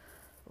stuff,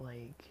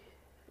 like,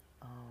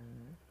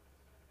 um,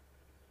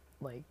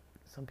 like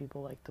some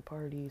people like to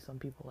party, some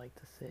people like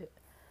to sit,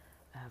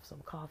 have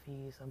some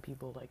coffee, some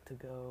people like to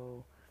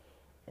go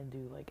and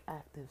do like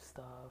active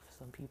stuff,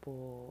 some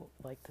people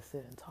like to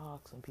sit and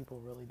talk, some people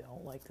really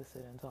don't like to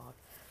sit and talk.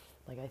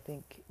 Like, I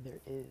think there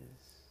is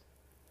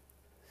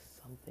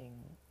something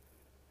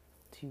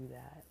to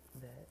that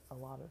a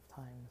lot of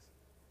times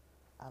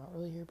I don't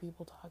really hear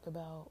people talk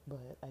about,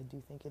 but I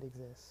do think it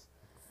exists.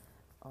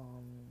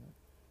 Um,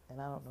 and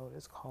I don't know what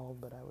it's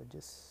called, but I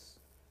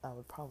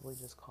would probably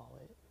just call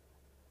it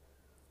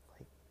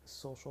like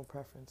social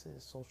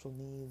preferences, social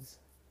needs,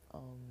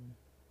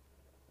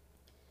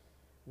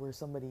 where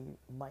somebody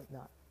might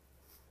not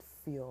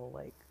feel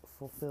like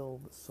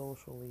fulfilled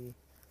socially.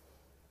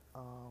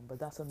 But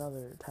that's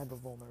another type of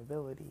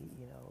vulnerability,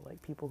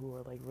 like people who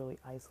are like really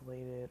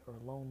isolated or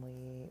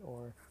lonely,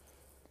 or,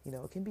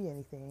 it can be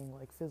anything,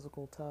 like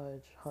physical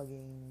touch,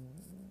 hugging,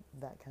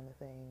 that kind of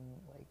thing,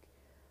 like,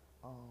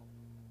 um,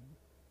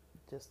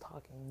 just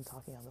talking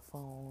on the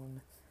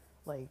phone.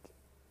 Like,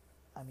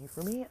 I mean,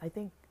 for me, I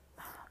think,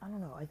 I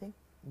don't know, I think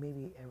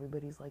maybe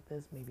everybody's like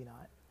this, maybe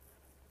not,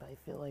 but I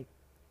feel like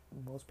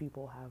most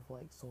people have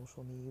like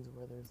social needs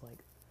where there's like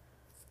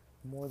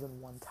more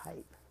than one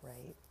type,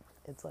 right?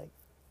 It's like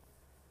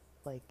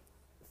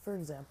for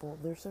example,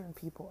 there's certain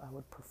people I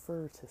would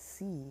prefer to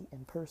see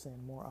in person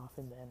more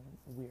often than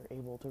we're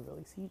able to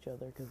really see each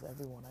other, because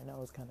everyone I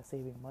know is kind of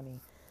saving money.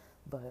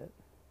 But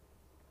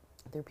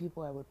there are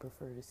people I would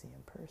prefer to see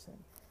in person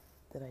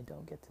that I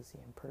don't get to see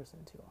in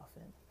person too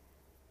often,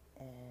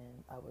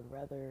 and I would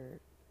rather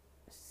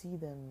see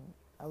them.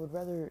 I would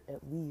rather at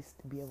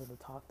least be able to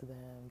talk to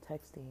them,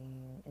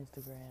 texting,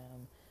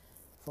 Instagram,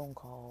 phone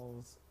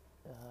calls,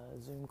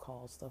 Zoom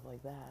calls, stuff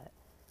like that.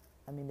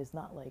 I mean, it's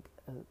not like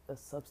a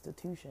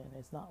substitution.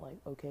 It's not like,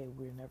 okay,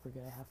 we're never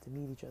going to have to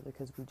meet each other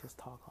because we just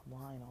talk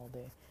online all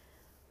day.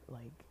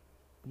 Like,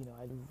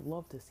 I'd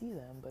love to see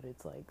them, but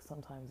it's like,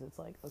 sometimes it's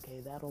like,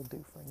 okay, that'll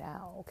do for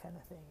now kind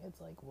of thing.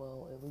 It's like,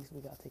 well, at least we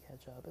got to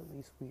catch up. At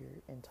least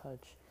we're in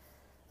touch.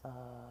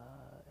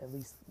 At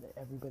least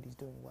everybody's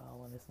doing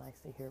well, and it's nice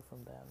to hear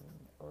from them.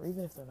 Or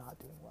even if they're not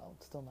doing well,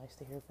 it's still nice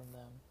to hear from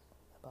them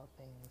about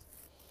things.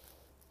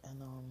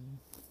 And,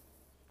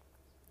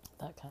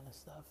 that kind of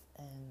stuff.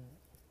 And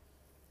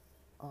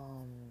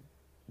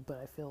but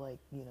I feel like,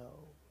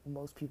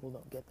 most people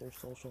don't get their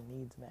social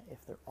needs met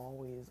if they're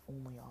always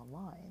only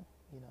online,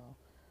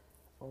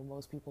 or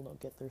most people don't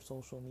get their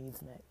social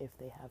needs met if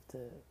they have to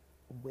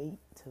wait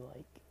to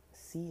like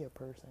see a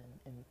person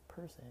in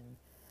person.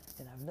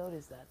 And I've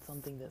noticed that's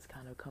something that's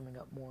kind of coming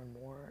up more and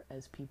more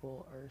as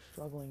people are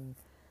struggling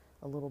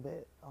a little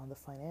bit on the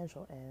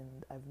financial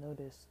end, I've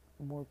noticed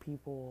more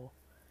people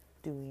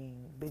doing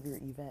bigger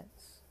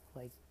events,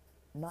 like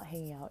not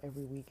hanging out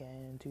every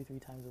weekend, 2, 3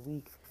 times a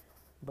week,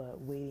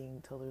 but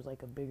waiting till there's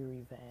like a bigger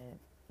event,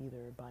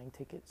 either buying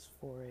tickets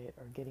for it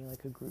or getting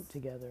like a group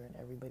together and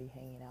everybody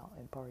hanging out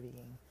and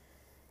partying,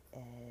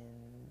 and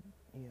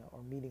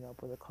or meeting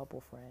up with a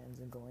couple friends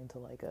and going to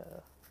like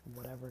a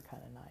whatever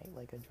kind of night,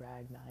 like a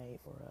drag night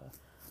or a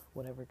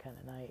whatever kind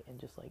of night, and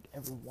just like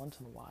every once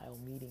in a while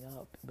meeting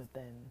up. But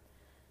then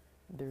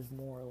there's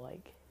more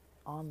like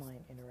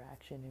online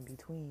interaction in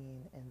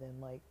between, and then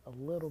like a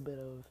little bit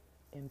of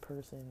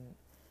in-person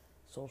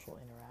social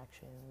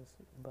interactions,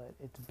 but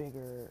it's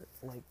bigger,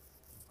 like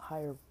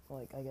higher,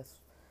 like I guess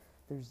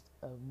there's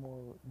a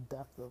more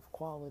depth of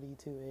quality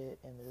to it,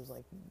 and there's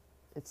like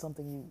it's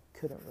something you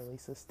couldn't really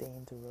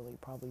sustain to really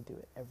probably do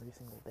it every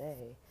single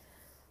day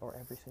or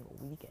every single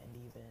weekend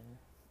even,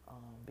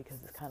 because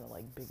it's kind of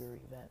like bigger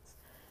events.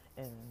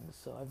 And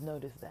so I've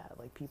noticed that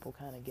like people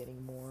kind of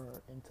getting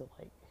more into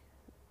like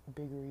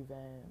bigger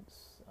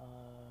events,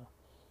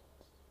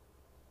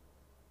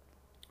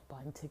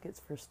 buying tickets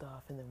for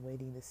stuff and then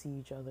waiting to see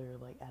each other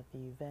like at the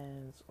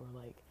events, or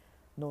like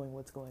knowing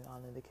what's going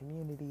on in the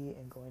community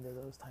and going to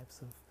those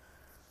types of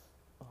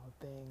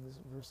things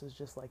versus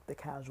just like the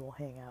casual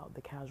hangout,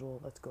 the casual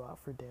let's go out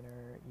for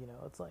dinner.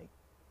 It's like,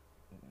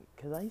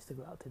 because I used to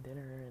go out to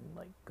dinner and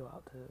like go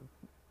out to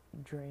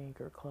drink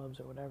or clubs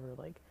or whatever,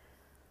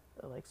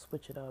 like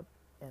switch it up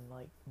and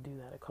like do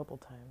that a couple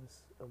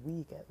times a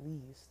week at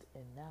least.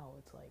 And now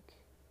it's like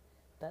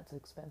that's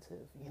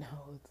expensive.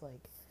 It's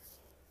like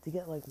to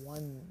get like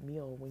one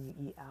meal when you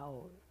eat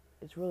out,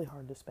 it's really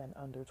hard to spend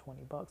under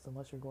 $20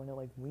 unless you're going to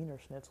like Wiener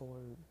Schnitzel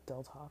or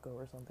Del Taco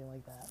or something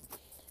like that.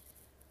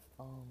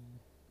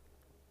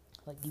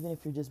 Like even if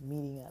you're just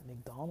meeting at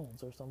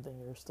McDonald's or something,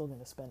 you're still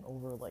gonna spend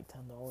over like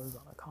 $10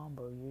 on a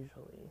combo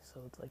usually.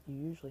 So it's like you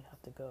usually have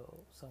to go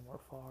somewhere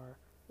far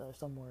or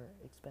somewhere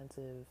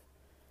expensive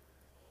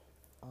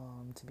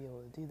to be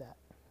able to do that.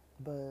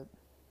 But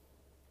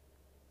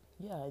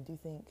yeah, I do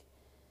think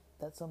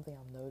that's something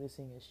I'm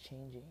noticing is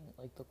changing.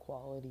 Like the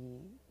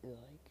quality, like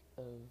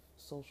of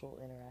social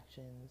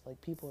interactions.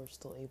 Like people are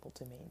still able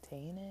to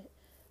maintain it,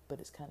 but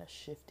it's kind of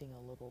shifting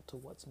a little to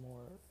what's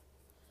more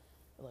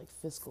like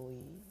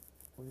fiscally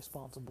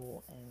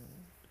responsible and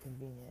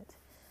convenient.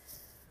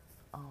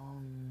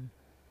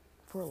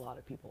 For a lot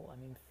of people, I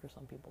mean, for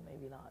some people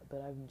maybe not,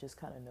 but I'm just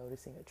kind of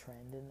noticing a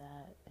trend in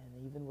that.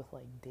 And even with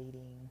like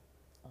dating,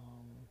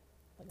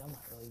 like I'm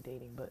not really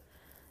dating, but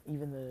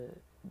even the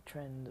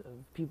trend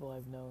of people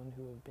I've known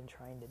who have been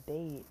trying to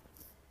date,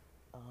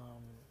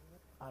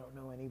 I don't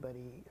know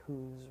anybody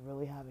who's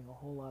really having a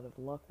whole lot of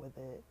luck with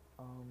it,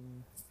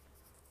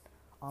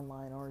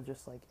 online or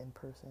just like in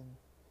person.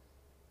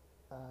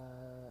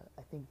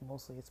 I think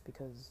mostly it's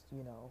because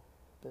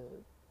the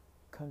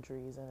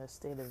country's in a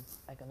state of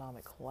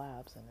economic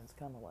collapse, and it's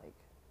kind of like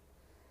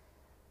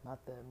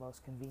not the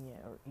most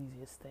convenient or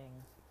easiest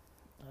thing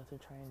to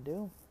try and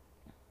do.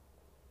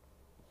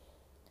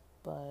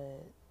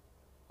 But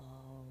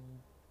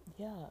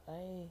yeah,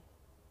 I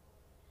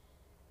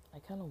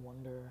kind of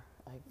wonder.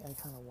 I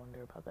kind of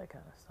wonder about that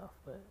kind of stuff.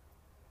 But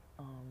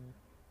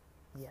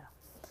yeah.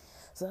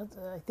 So that's,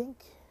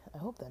 I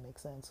hope that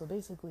makes sense. So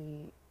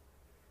basically,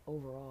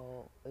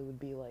 overall, it would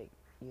be like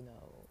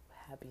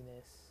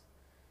happiness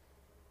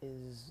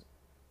is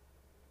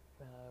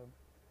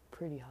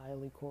pretty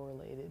highly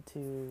correlated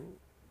to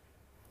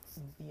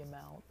the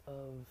amount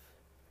of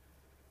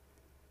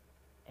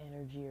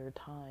energy or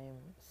time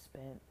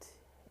spent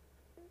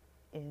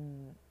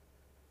in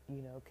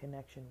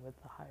connection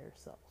with the higher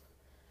self.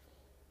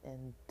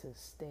 And to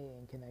stay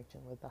in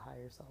connection with the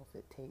higher self,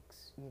 it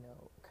takes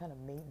kind of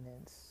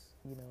maintenance,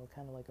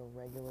 kind of like a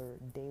regular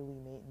daily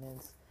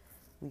maintenance,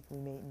 weekly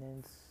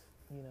maintenance,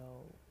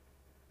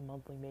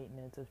 monthly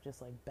maintenance of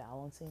just like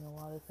balancing a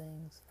lot of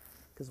things.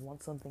 Because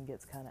once something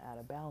gets kind of out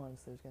of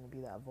balance, there's going to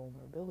be that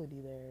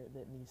vulnerability there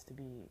that needs to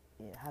be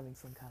having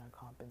some kind of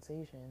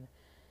compensation.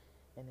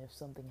 And if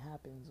something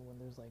happens when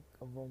there's like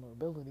a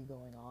vulnerability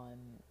going on,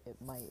 it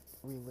might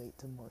relate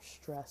to more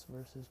stress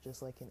versus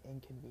just like an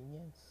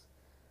inconvenience.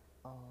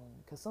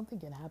 Because something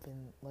can happen,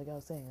 like I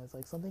was saying, it's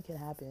like something can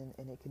happen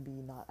and it can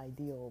be not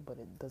ideal, but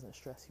it doesn't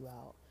stress you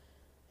out.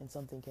 And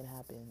something can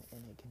happen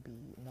and it can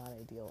be not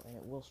ideal and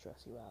it will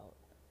stress you out.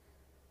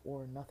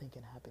 Or nothing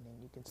can happen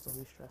and you can still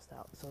be stressed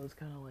out. So it's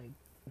kind of like,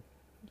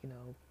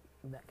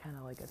 that kind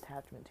of like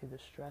attachment to the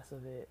stress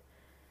of it.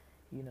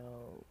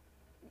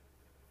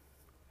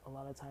 A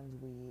lot of times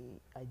we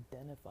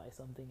identify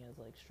something as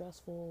like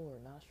stressful or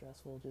not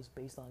stressful just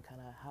based on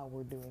kind of how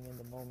we're doing in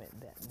the moment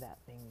that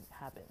thing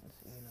happens,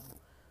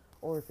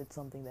 or if it's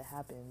something that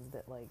happens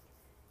that like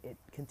it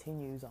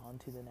continues on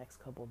to the next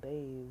couple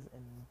days,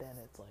 and then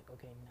it's like,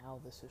 okay, now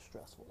this is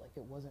stressful, like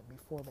it wasn't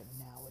before but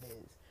now it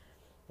is,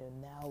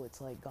 and now it's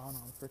like gone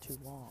on for too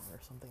long or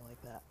something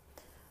like that.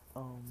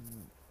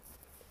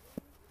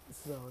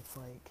 So it's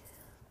like,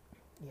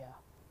 yeah,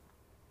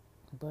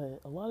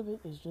 but a lot of it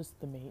is just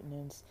the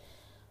maintenance.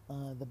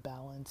 the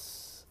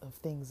balance of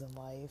things in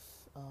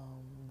life.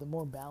 The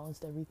more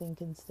balanced everything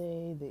can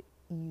stay, the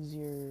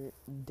easier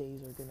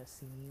days are gonna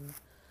seem.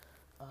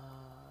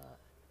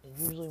 And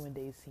usually, when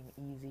days seem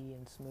easy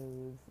and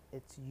smooth,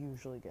 it's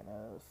usually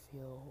gonna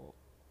feel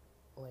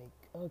like,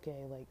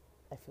 okay, like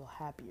I feel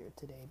happier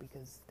today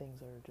because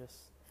things are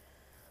just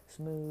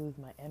smooth.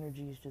 My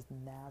energy is just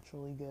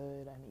naturally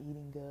good. I'm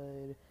eating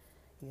good.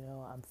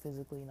 I'm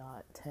physically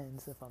not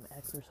tense if I'm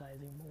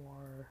exercising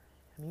more.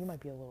 I mean, you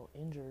might be a little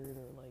injured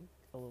or like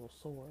a little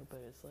sore,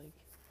 but it's like,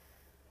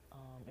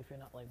 if you're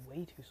not like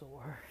way too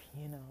sore,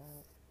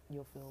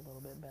 you'll feel a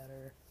little bit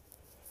better.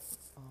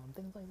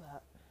 Things like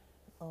that.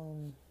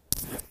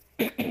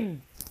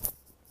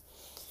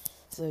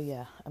 So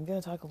yeah, I'm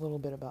gonna talk a little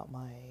bit about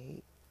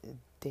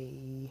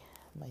day,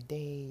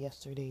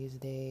 yesterday's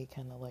day,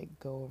 kind of like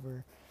go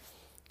over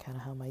kind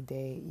of how my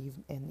day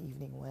and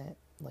evening went.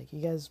 Like,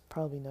 you guys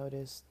probably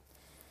noticed,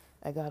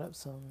 I got up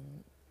some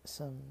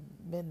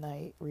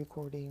midnight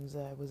recordings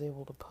that I was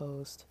able to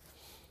post.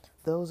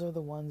 Those are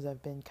the ones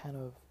I've been kind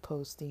of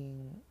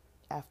posting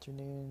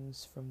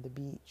afternoons from the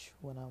beach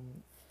when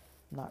I'm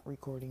not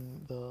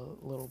recording these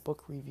little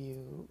book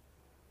review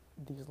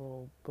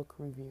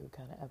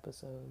kind of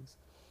episodes,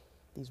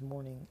 these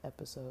morning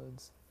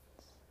episodes.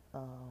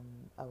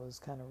 I was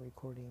kind of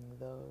recording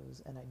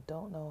those, and I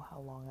don't know how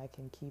long I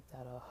can keep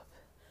that up.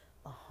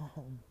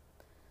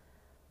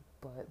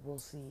 But we'll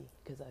see,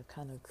 because I've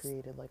kind of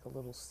created like a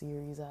little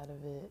series out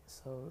of it.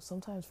 So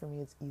sometimes for me,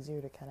 it's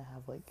easier to kind of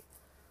have like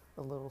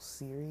a little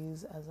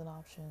series as an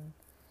option,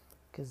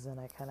 because then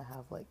I kind of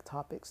have like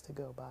topics to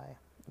go by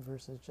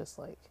versus just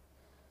like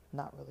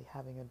not really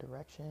having a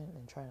direction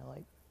and trying to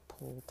like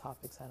pull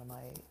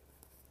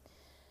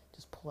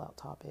out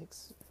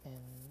topics and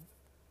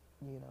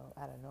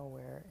out of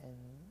nowhere and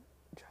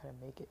try to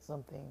make it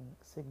something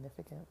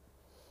significant.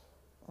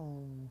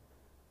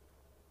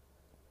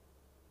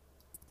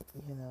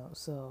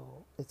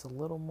 So it's a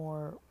little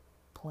more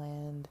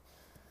planned,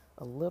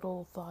 a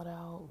little thought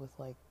out with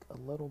like a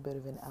little bit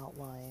of an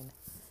outline.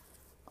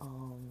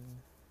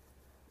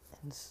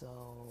 And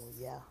so,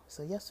 yeah.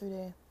 So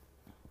yesterday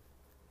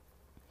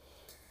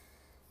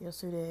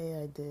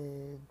I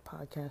did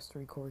podcast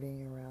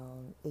recording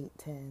around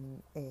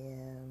 8:10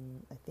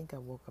 a.m. I think I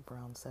woke up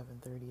around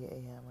 7:30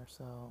 a.m. or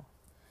so.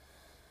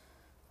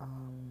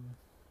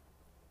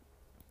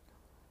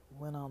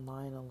 Went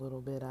online a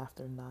little bit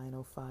after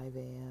 9:05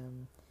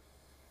 a.m.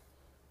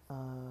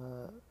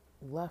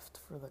 Left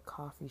for the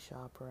coffee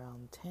shop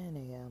around 10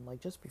 a.m.,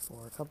 like just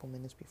before, a couple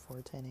minutes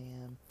before 10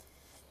 a.m.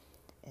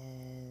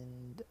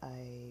 And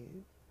I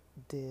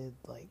did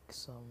like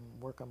some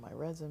work on my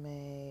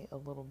resume a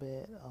little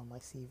bit, on my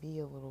CV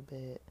a little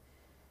bit,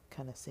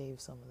 kind of save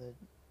some of the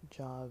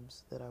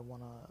jobs that I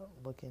want to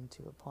look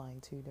into applying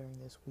to during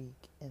this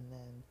week. And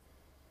then,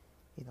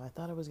 I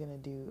thought I was going to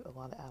do a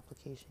lot of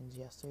applications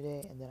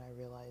yesterday, and then I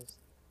realized,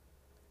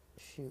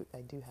 shoot,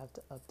 I do have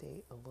to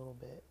update a little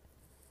bit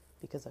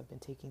because I've been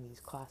taking these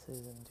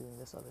classes and doing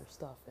this other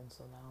stuff. And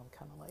so now I'm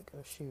kind of like,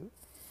 oh shoot,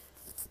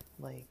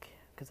 like,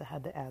 because I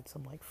had to add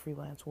some like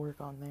freelance work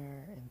on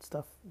there and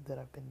stuff that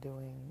I've been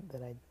doing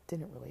that I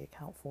didn't really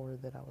account for,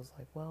 that I was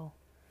like, well,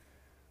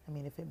 I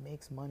mean, if it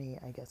makes money,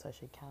 I guess I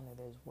should count it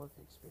as work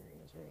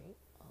experience, right?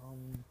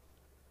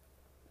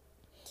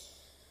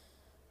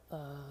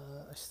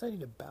 I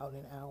studied about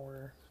an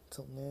hour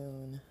till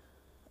noon,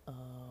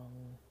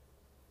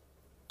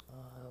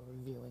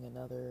 reviewing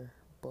another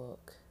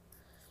book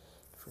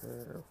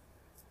for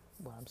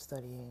what I'm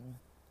studying.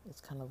 It's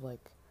kind of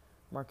like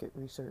market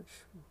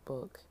research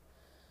book.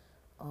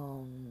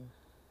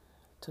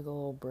 Took a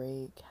little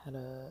break, had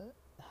a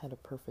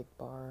perfect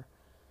bar.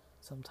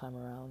 Sometime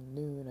around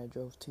noon, I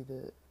drove to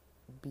the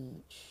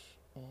beach,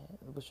 and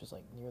it was just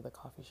like near the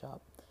coffee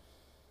shop.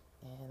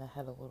 And I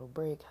had a little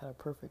break, had a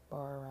perfect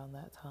bar around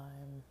that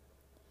time.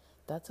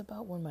 That's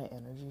about when my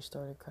energy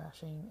started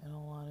crashing, in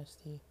all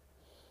honesty.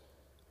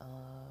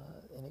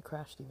 And it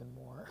crashed even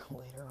more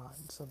later on.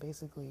 So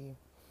basically,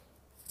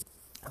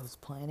 I was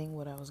planning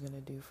what I was going to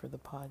do for the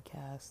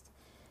podcast,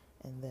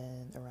 and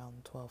then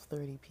around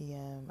 12:30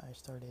 p.m. I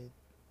started,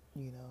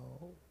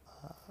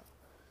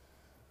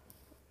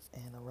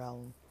 and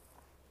around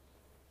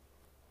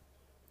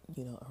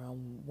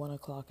 1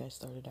 o'clock I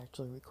started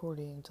actually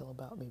recording till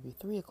about maybe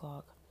 3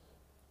 o'clock.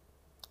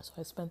 So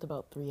I spent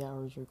about 3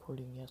 hours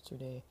recording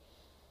yesterday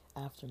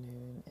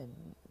afternoon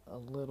and a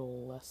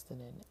little less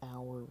than an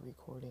hour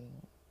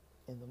recording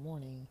in the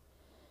morning.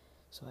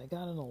 So I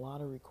got in a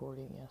lot of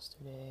recording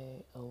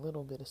yesterday, a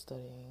little bit of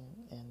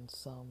studying, and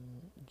some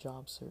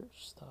job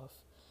search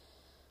stuff.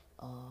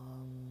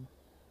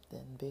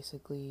 Then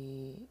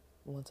basically,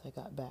 once I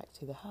got back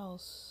to the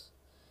house,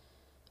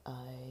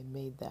 I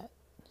made that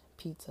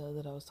pizza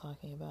that I was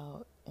talking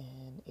about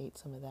and ate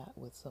some of that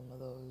with some of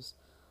those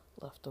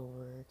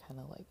leftover kind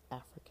of like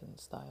African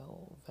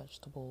style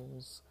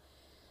vegetables.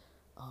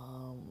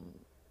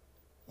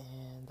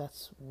 And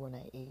that's when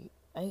I ate.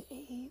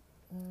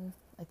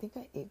 I think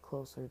I ate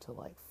closer to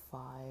like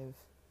 5.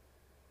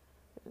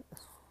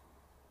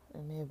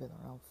 It may have been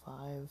around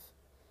 5.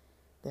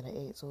 that I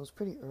ate, so it was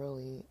pretty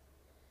early.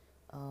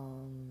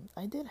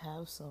 I did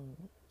have some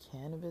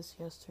cannabis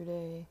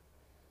yesterday,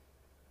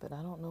 but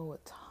I don't know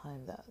what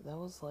time that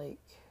was like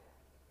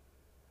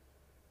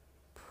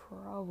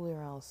probably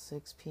around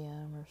 6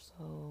 p.m. or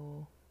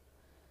so.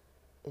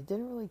 It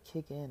didn't really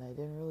kick in. I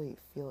didn't really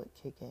feel it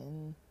kick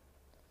in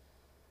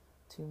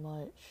too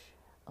much.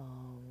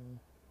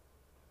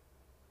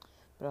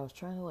 But I was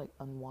trying to like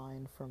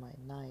unwind for my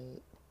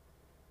night,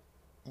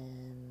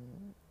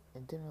 and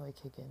it didn't really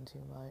kick in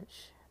too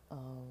much,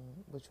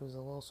 which was a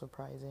little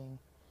surprising.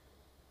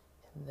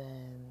 And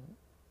then,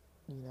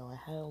 I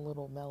had a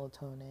little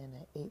melatonin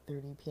at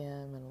 8:30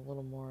 p.m. and a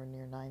little more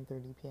near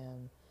 9:30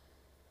 p.m.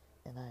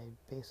 And I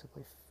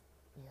basically,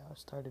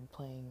 started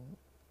playing,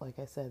 like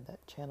I said,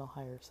 that channel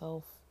Higher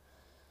Self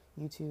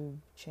YouTube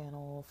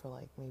channel for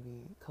like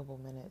maybe a couple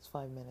minutes,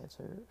 5 minutes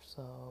or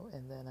so,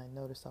 and then I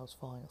noticed I was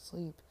falling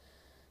asleep,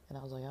 and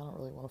I was like, I don't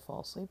really want to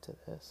fall asleep to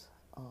this,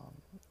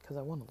 because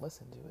I want to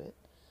listen to it.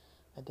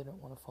 I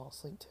didn't want to fall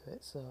asleep to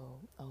it, so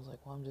I was like,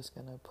 well, I'm just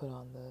gonna put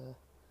on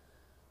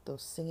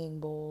those singing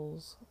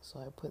bowls. So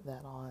I put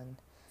that on.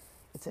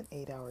 It's an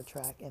 8-hour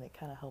track, and it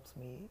kind of helps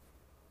me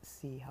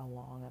see how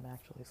long I'm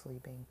actually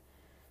sleeping.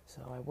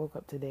 So I woke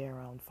up today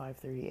around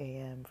 5:30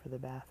 a.m. for the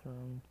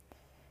bathroom,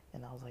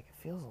 and I was like, it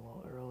feels a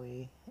little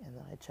early. And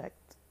then I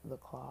checked the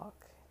clock,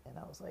 and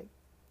I was like,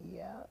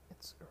 yeah,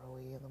 it's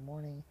early in the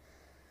morning.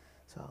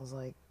 So I was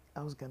like,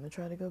 I was gonna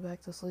try to go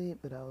back to sleep,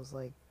 but I was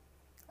like,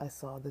 I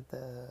saw that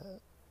that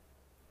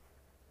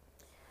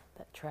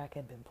track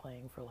had been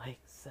playing for like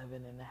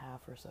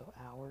 7.5 or so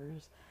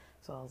hours.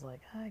 So I was like,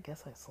 I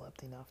guess I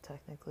slept enough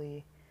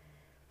technically.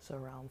 So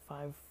around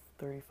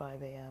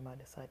 5:35 a.m. I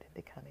decided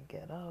to kind of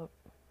get up,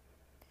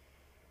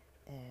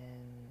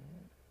 and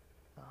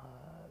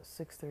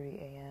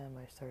 6:30 a.m.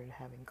 I started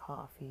having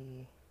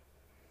coffee,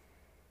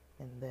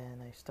 and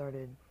then I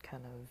started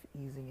kind of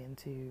easing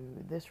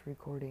into this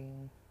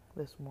recording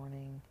this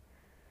morning.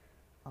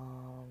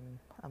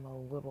 I'm a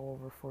little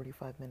over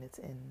 45 minutes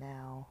in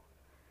now,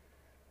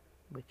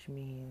 which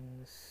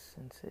means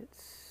since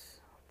it's,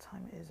 what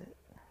time is it?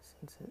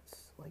 Since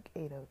it's like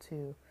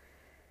 8:02,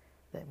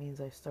 that means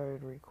I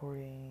started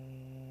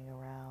recording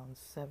around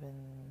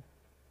 7.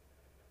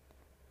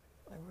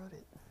 I wrote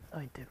it. Oh,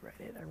 I did write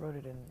it. I wrote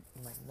it in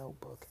my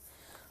notebook.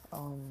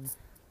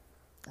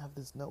 I have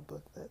this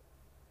notebook that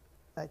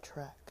I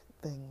track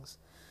things,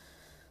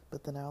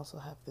 but then I also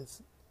have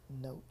this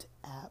note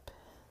app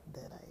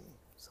that I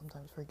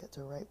sometimes forget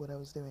to write what I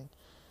was doing.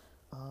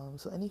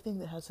 So anything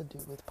that has to do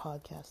with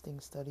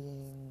podcasting,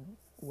 studying,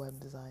 web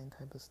design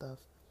type of stuff,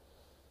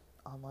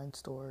 online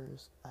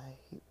stores, I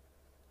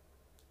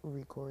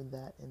record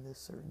that in this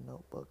certain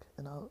notebook,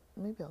 and I'll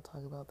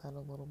talk about that a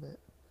little bit.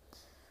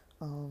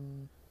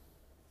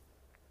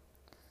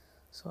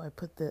 So I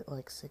put that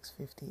like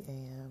 6:50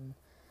 a.m.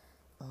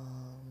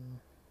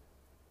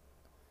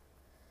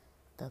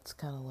 That's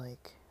kind of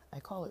like, I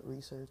call it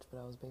research, but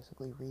I was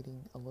basically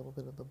reading a little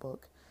bit of the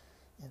book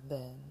and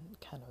then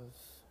kind of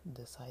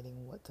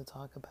deciding what to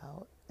talk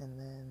about, and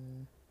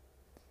then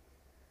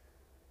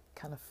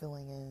kind of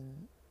filling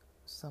in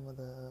some of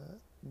the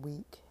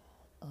week.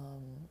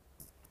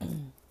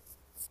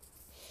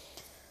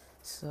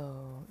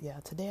 So yeah,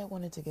 today I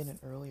wanted to get an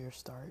earlier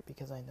start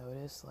because I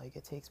noticed like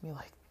it takes me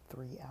like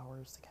 3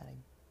 hours to kind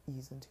of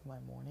ease into my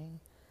morning.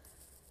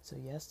 So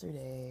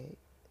yesterday,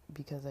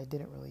 because I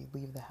didn't really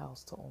leave the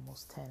house till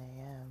almost 10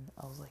 a.m.,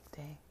 I was like,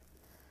 dang.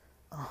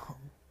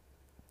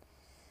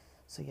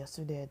 So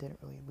yesterday I didn't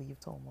really leave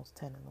till almost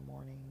 10 in the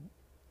morning,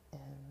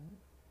 and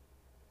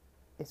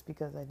it's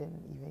because I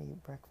didn't even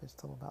eat breakfast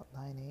till about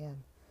 9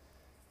 a.m.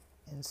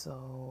 And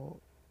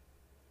so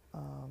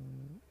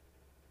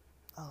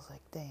I was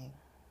like, dang,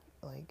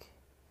 like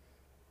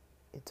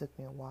it took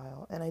me a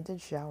while. And I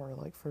did shower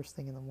like first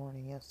thing in the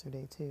morning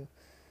yesterday too.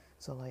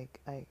 So like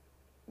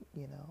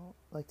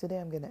like today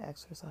I'm gonna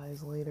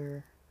exercise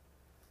later.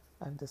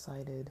 I've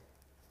decided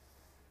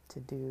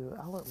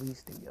I'll at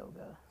least do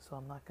yoga, so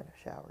I'm not gonna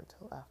shower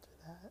till after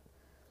that.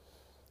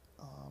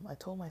 I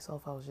told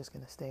myself I was just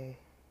gonna stay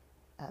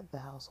at the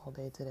house all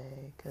day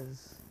today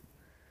because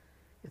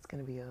it's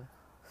gonna be a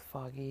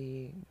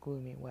foggy,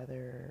 gloomy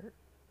weather,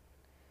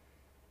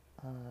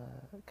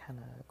 kind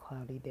of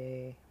cloudy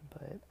day,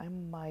 but I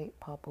might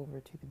pop over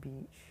to the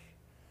beach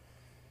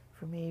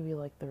for maybe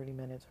like 30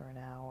 minutes or an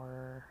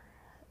hour,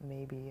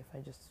 maybe if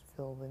I just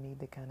feel the need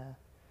to kind of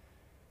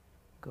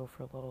go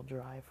for a little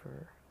drive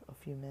for a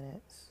few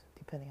minutes,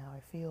 depending how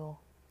I feel.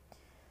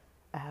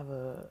 I have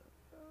a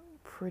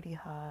pretty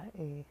high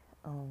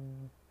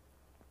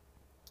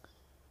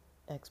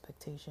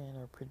expectation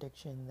or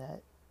prediction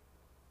that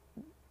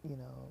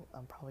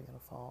I'm probably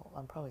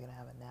gonna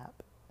have a nap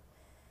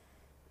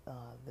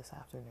this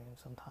afternoon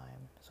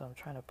sometime. So I'm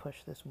trying to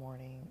push this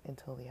morning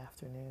until the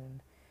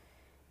afternoon,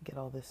 get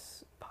all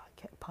this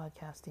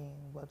podcasting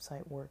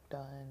website work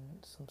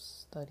done, some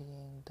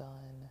studying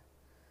done.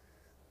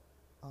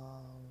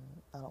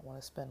 I don't want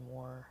to spend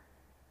more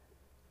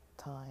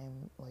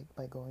time like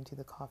by going to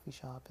the coffee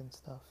shop and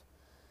stuff.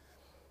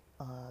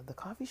 The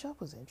coffee shop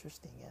was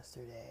interesting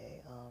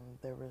yesterday.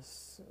 There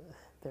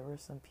were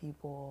some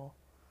people.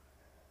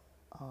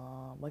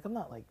 Like, I'm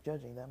not like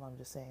judging them. I'm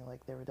just saying,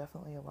 like, there were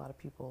definitely a lot of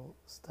people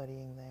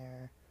studying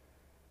there.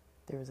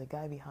 There was a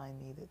guy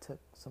behind me that took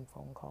some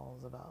phone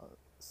calls about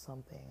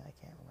something I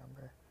can't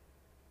remember.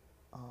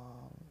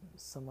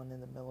 Someone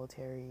in the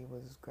military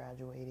was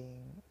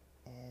graduating,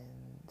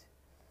 and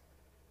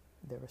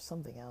there was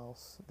something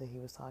else that he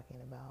was talking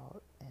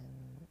about,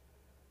 and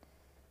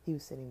he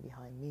was sitting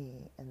behind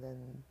me, and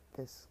then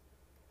this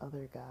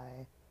other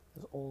guy,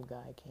 this old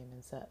guy, came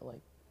and sat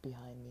like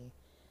behind me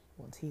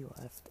once he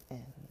left,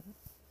 and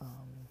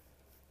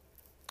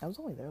I was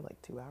only there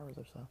like 2 hours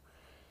or so.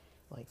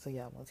 Like, so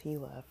yeah, once he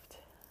left,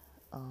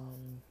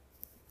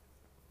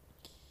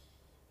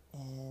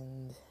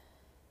 and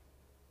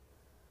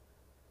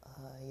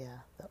yeah,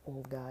 the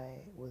old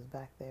guy was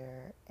back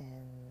there,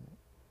 and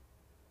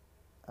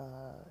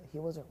he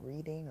wasn't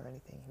reading or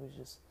anything. He was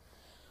just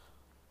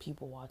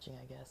people watching,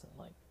 I guess, and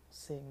like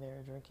sitting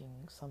there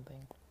drinking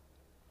something.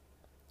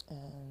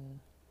 And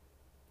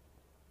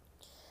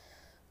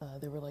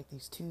there were like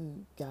these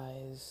two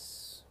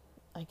guys.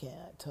 I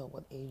can't tell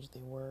what age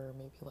they were.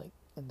 Maybe like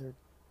in their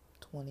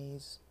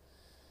 20s.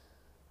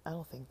 I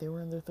don't think they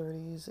were in their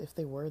 30s. If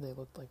they were, they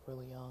looked like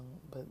really young.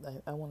 But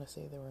I want to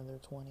say they were in their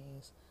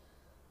 20s.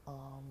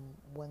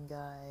 One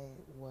guy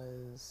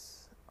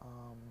was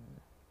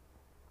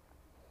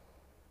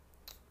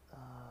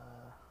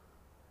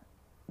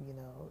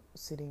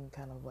sitting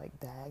kind of like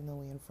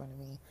diagonally in front of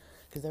me,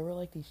 because there were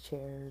like these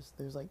chairs.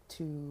 There's like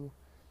two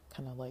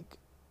kind of like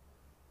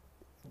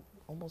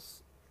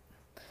almost,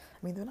 I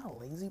mean, they're not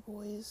lazy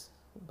boys,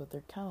 but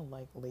they're kind of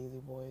like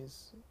lazy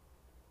boys.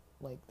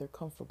 Like, they're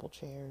comfortable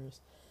chairs.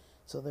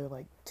 So they're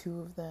like two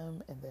of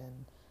them, and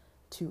then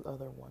two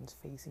other ones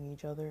facing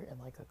each other, and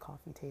like a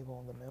coffee table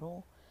in the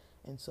middle.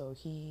 And so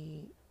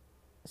he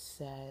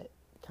sat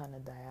kind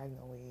of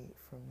diagonally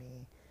from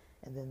me,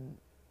 and then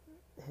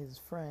his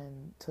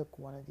friend took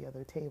one of the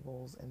other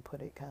tables and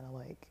put it kind of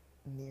like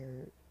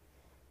near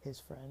his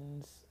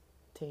friend's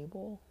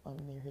table,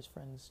 near his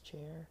friend's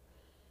chair.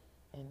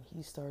 And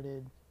he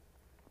started,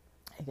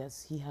 I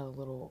guess he had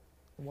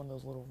one of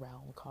those little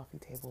round coffee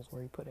tables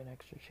where he put an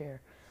extra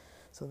chair.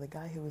 So the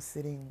guy who was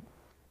sitting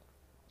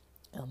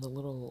on the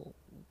little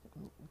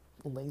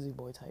lazy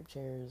boy type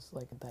chairs,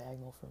 like a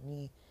diagonal from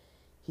me,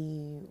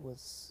 he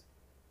was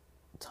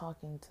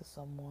talking to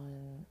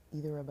someone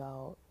either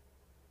about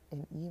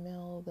an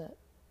email that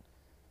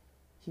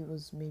he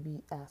was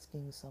maybe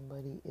asking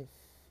somebody if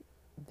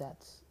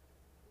that's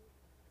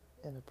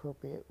an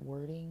appropriate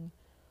wording,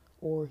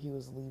 or he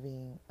was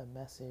leaving a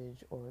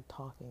message or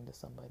talking to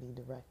somebody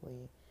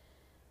directly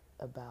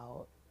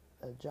about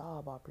a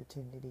job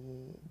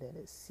opportunity that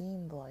it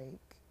seemed like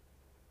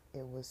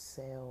it was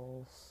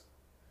sales,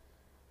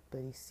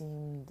 but he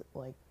seemed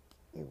like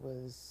it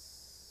was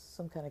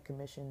some kind of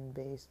commission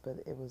based, but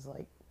it was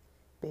like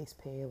base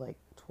pay like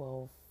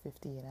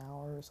 $12.50 an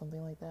hour or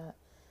something like that,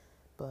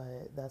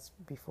 but that's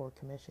before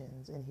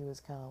commissions. And he was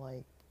kind of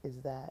like,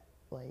 is that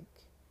like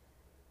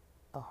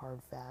a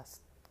hard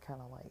fast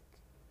kind of like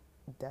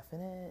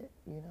definite,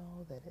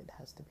 that it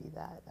has to be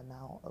that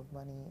amount of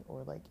money,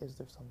 or like is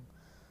there some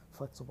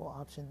flexible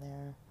option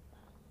there?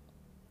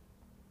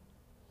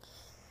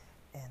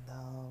 And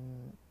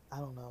I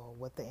don't know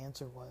what the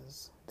answer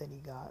was that he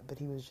got, but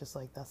he was just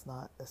like, that's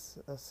not a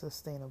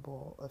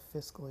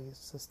fiscally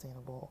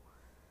sustainable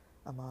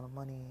amount of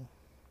money.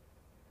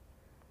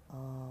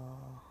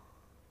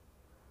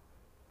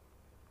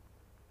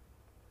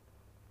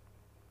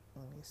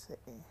 Let me see.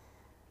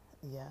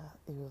 Yeah,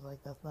 he was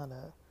like, that's not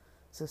a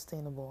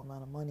sustainable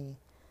amount of money.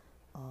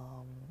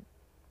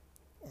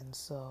 And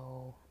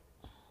so,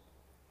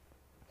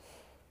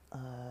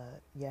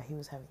 yeah, he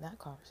was having that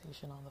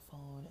conversation on the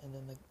phone, and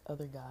then the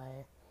other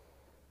guy,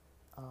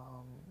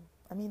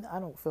 I mean, I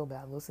don't feel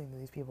bad listening to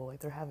these people. Like,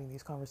 they're having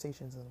these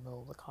conversations in the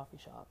middle of the coffee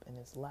shop, and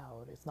it's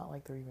loud. It's not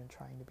like they're even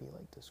trying to be,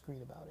 like,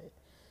 discreet about it.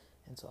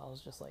 And so I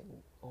was just, like,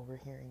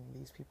 overhearing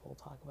these people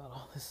talk about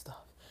all this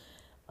stuff.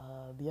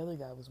 The other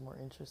guy was more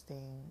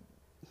interesting.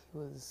 He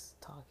was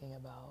talking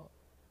about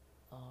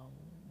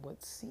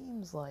what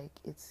seems like,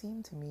 it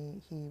seemed to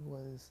me he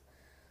was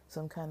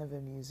some kind of a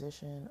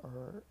musician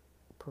or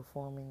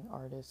performing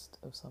artist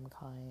of some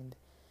kind,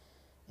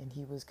 and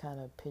he was kind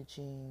of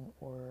pitching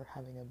or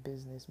having a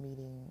business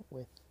meeting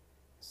with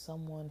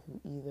someone who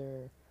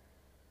either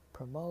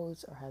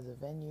promotes or has a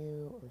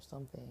venue or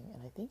something.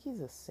 And I think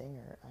he's a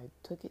singer. I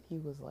took it he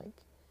was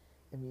like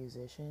a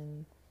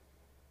musician.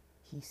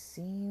 He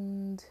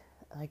seemed,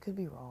 I could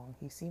be wrong,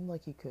 he seemed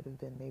like he could have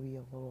been maybe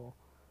a little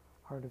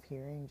hard of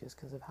hearing just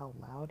because of how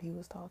loud he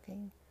was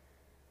talking.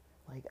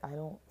 Like,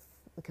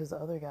 because the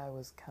other guy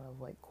was kind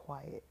of like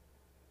quiet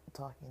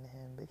talking to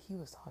him, but he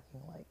was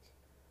talking like,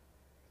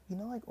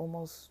 like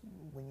almost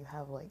when you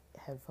have like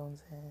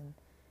headphones in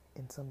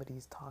and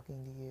somebody's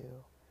talking to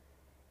you,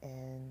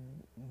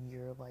 and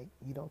you're like,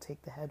 you don't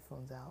take the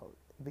headphones out,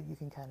 but you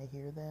can kind of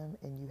hear them,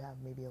 and you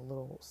have maybe a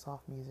little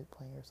soft music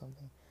playing or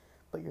something,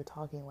 but you're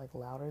talking like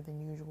louder than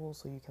usual,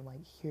 so you can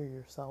like hear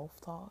yourself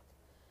talk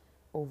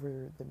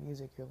over the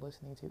music you're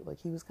listening to.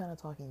 Like he was kind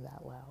of talking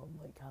that loud,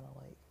 like kind of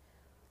like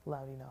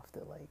loud enough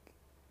that like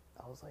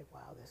I was like,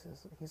 wow,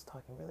 he's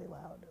talking really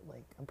loud.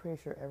 Like I'm pretty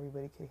sure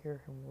everybody could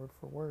hear him word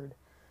for word.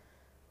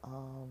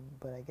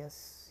 But I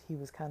guess he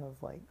was kind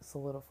of like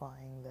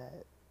solidifying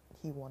that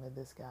he wanted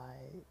this guy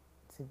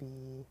to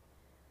be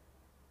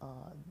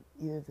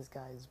either this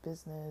guy's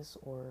business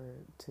or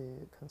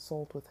to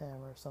consult with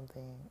him or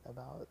something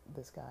about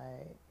this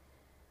guy.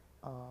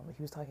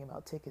 He was talking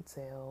about ticket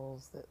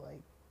sales that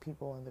like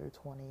people in their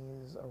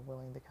 20s are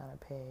willing to kind of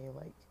pay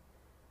like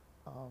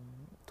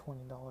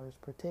 $20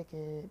 per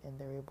ticket, and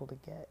they're able to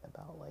get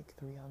about like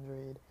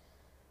 300.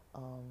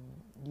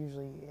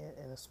 Usually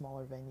in a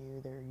smaller venue,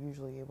 they're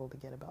usually able to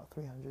get about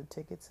 300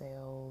 ticket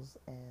sales,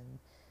 and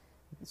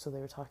so they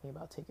were talking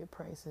about ticket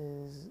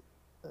prices,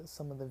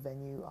 some of the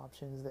venue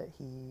options that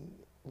he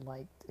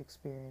liked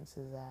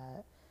experiences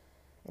at,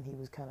 and he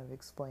was kind of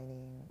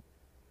explaining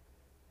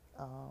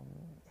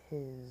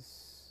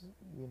his,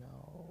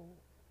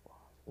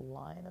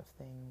 line of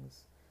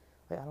things.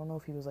 Like, I don't know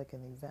if he was like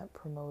an event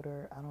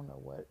promoter. I don't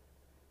know what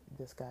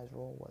this guy's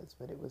role was,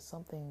 but it was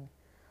something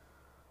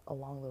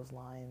along those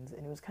lines.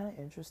 And it was kind of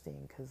interesting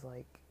because,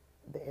 like,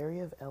 the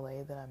area of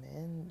LA that I'm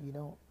in, you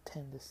don't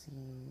tend to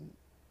see,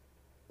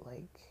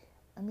 like,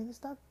 I mean,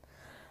 it's not,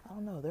 I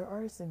don't know, there are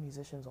artists and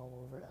musicians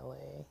all over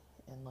LA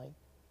and, like,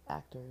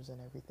 actors and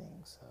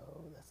everything, so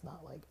that's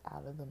not, like,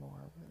 out of the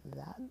norm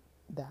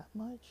that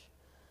much.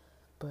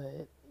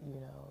 But,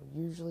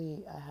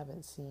 usually I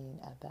haven't seen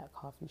at that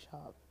coffee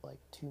shop, like,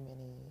 too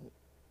many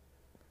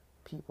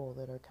people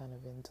that are kind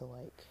of into,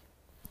 like,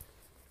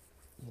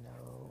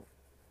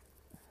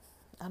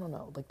 I don't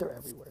know, like, they're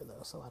everywhere,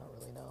 though, so I don't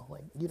really know.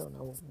 Like, you don't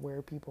know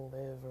where people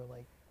live or,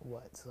 like,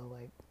 what, so,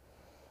 like,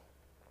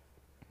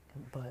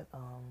 but,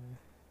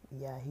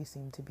 yeah, he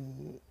seemed to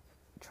be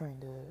trying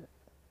to,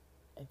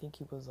 I think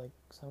he was, like,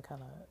 some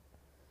kind of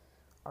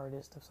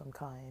artist of some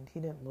kind. He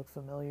didn't look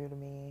familiar to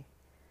me.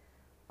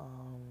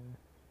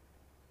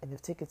 And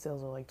if ticket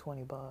sales are like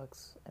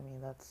 $20, I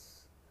mean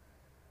that's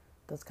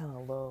kind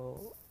of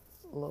low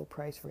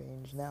price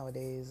range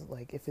nowadays.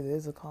 Like if it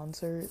is a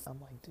concert,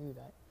 I'm like, dude,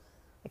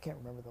 I can't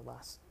remember the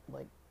last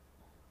like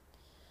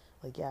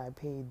yeah, I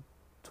paid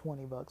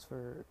 $20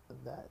 for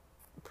that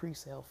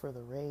pre-sale for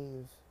the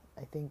rave.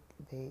 I think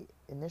they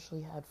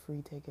initially had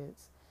free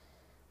tickets,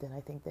 then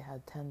I think they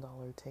had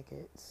 $10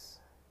 tickets,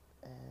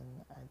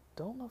 and I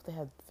don't know if they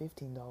had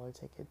 $15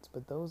 tickets,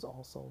 but those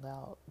all sold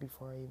out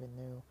before I even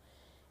knew.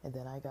 And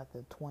then I got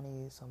the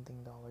 20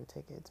 something dollar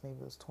tickets.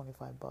 Maybe it was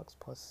 $25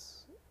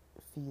 plus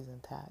fees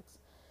and tax.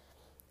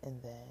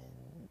 And then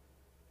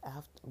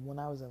when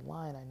I was in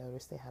line, I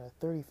noticed they had a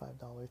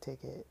 $35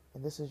 ticket,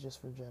 and this is just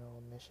for general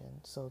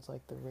admission. So it's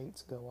like the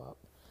rates go up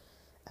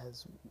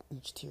as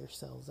each tier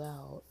sells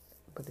out,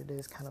 but it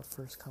is kind of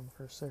first come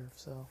first serve.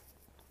 So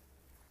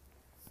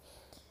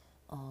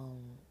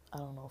I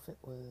don't know if it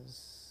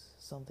was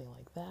something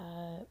like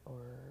that,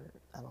 or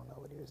I don't know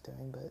what he was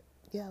doing, but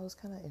yeah, it was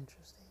kind of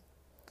interesting.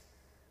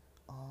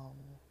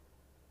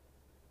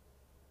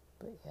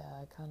 But yeah,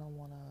 I kind of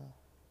want to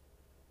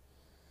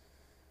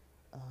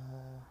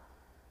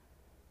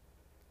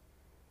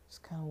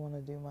just kind of want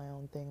to do my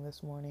own thing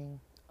this morning.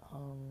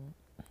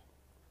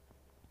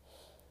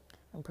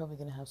 I'm probably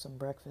going to have some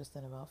breakfast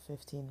in about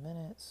 15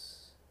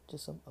 minutes,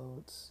 just some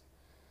oats.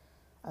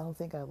 I don't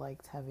think I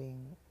liked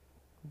having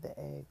the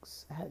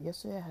eggs.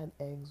 Yesterday I had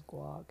eggs,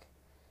 guac,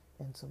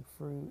 and some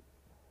fruit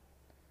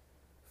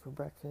for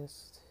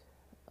breakfast.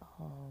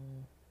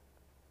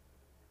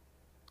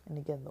 And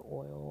again, the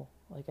oil.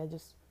 Like, I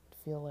just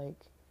feel like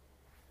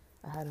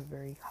I had a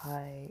very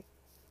high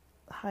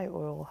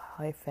oil,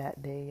 high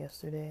fat day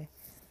yesterday.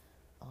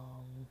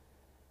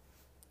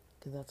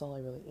 Because that's all I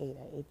really ate.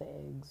 I ate the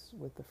eggs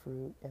with the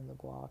fruit and the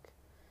guac,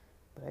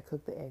 but I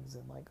cooked the eggs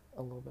in like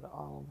a little bit of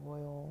olive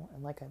oil,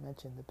 and like I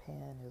mentioned, the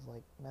pan is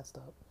like messed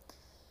up.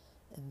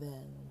 And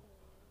then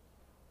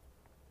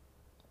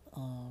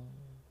I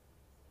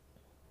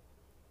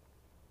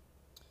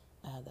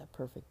had that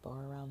perfect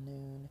bar around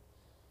noon,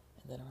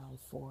 and then around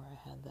 4 I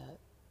had that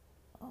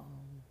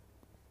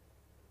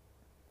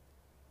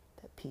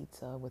that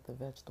pizza with the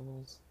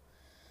vegetables.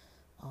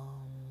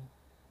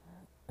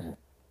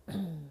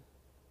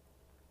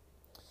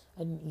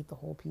 I didn't eat the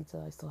whole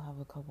pizza. I still have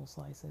a couple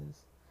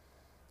slices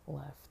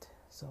left,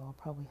 so I'll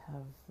probably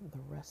have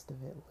the rest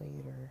of it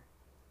later.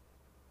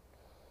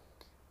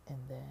 And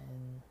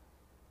then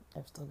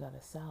I've still got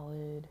a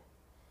salad.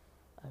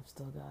 I've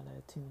still got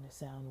a tuna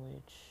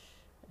sandwich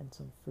and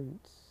some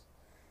fruits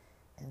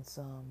and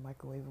some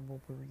microwavable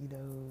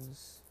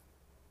burritos,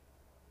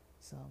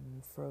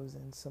 some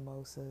frozen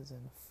samosas,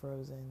 and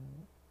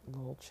frozen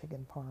little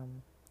chicken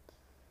parm.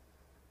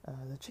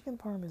 The chicken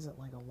parm isn't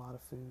like a lot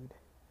of food.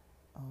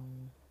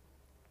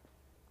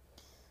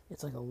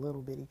 It's like a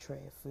little bitty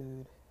tray of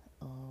food,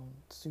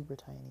 super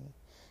tiny.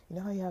 You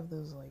know how you have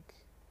those like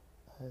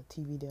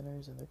TV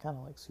dinners and they're kind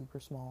of like super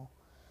small?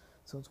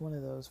 So it's one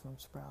of those from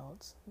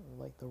Sprouts,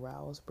 like the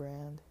Rouse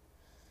brand.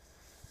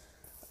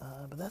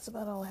 But that's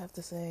about all I have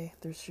to say.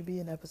 There should be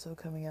an episode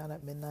coming out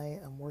at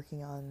midnight. I'm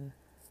working on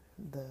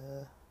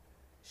the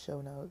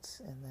show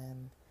notes, and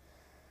then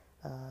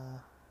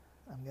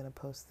I'm gonna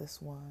post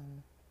this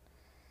one,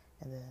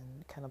 and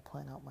then kind of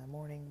plan out my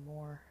morning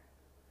more.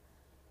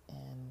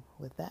 And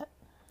with that,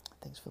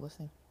 thanks for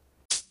listening.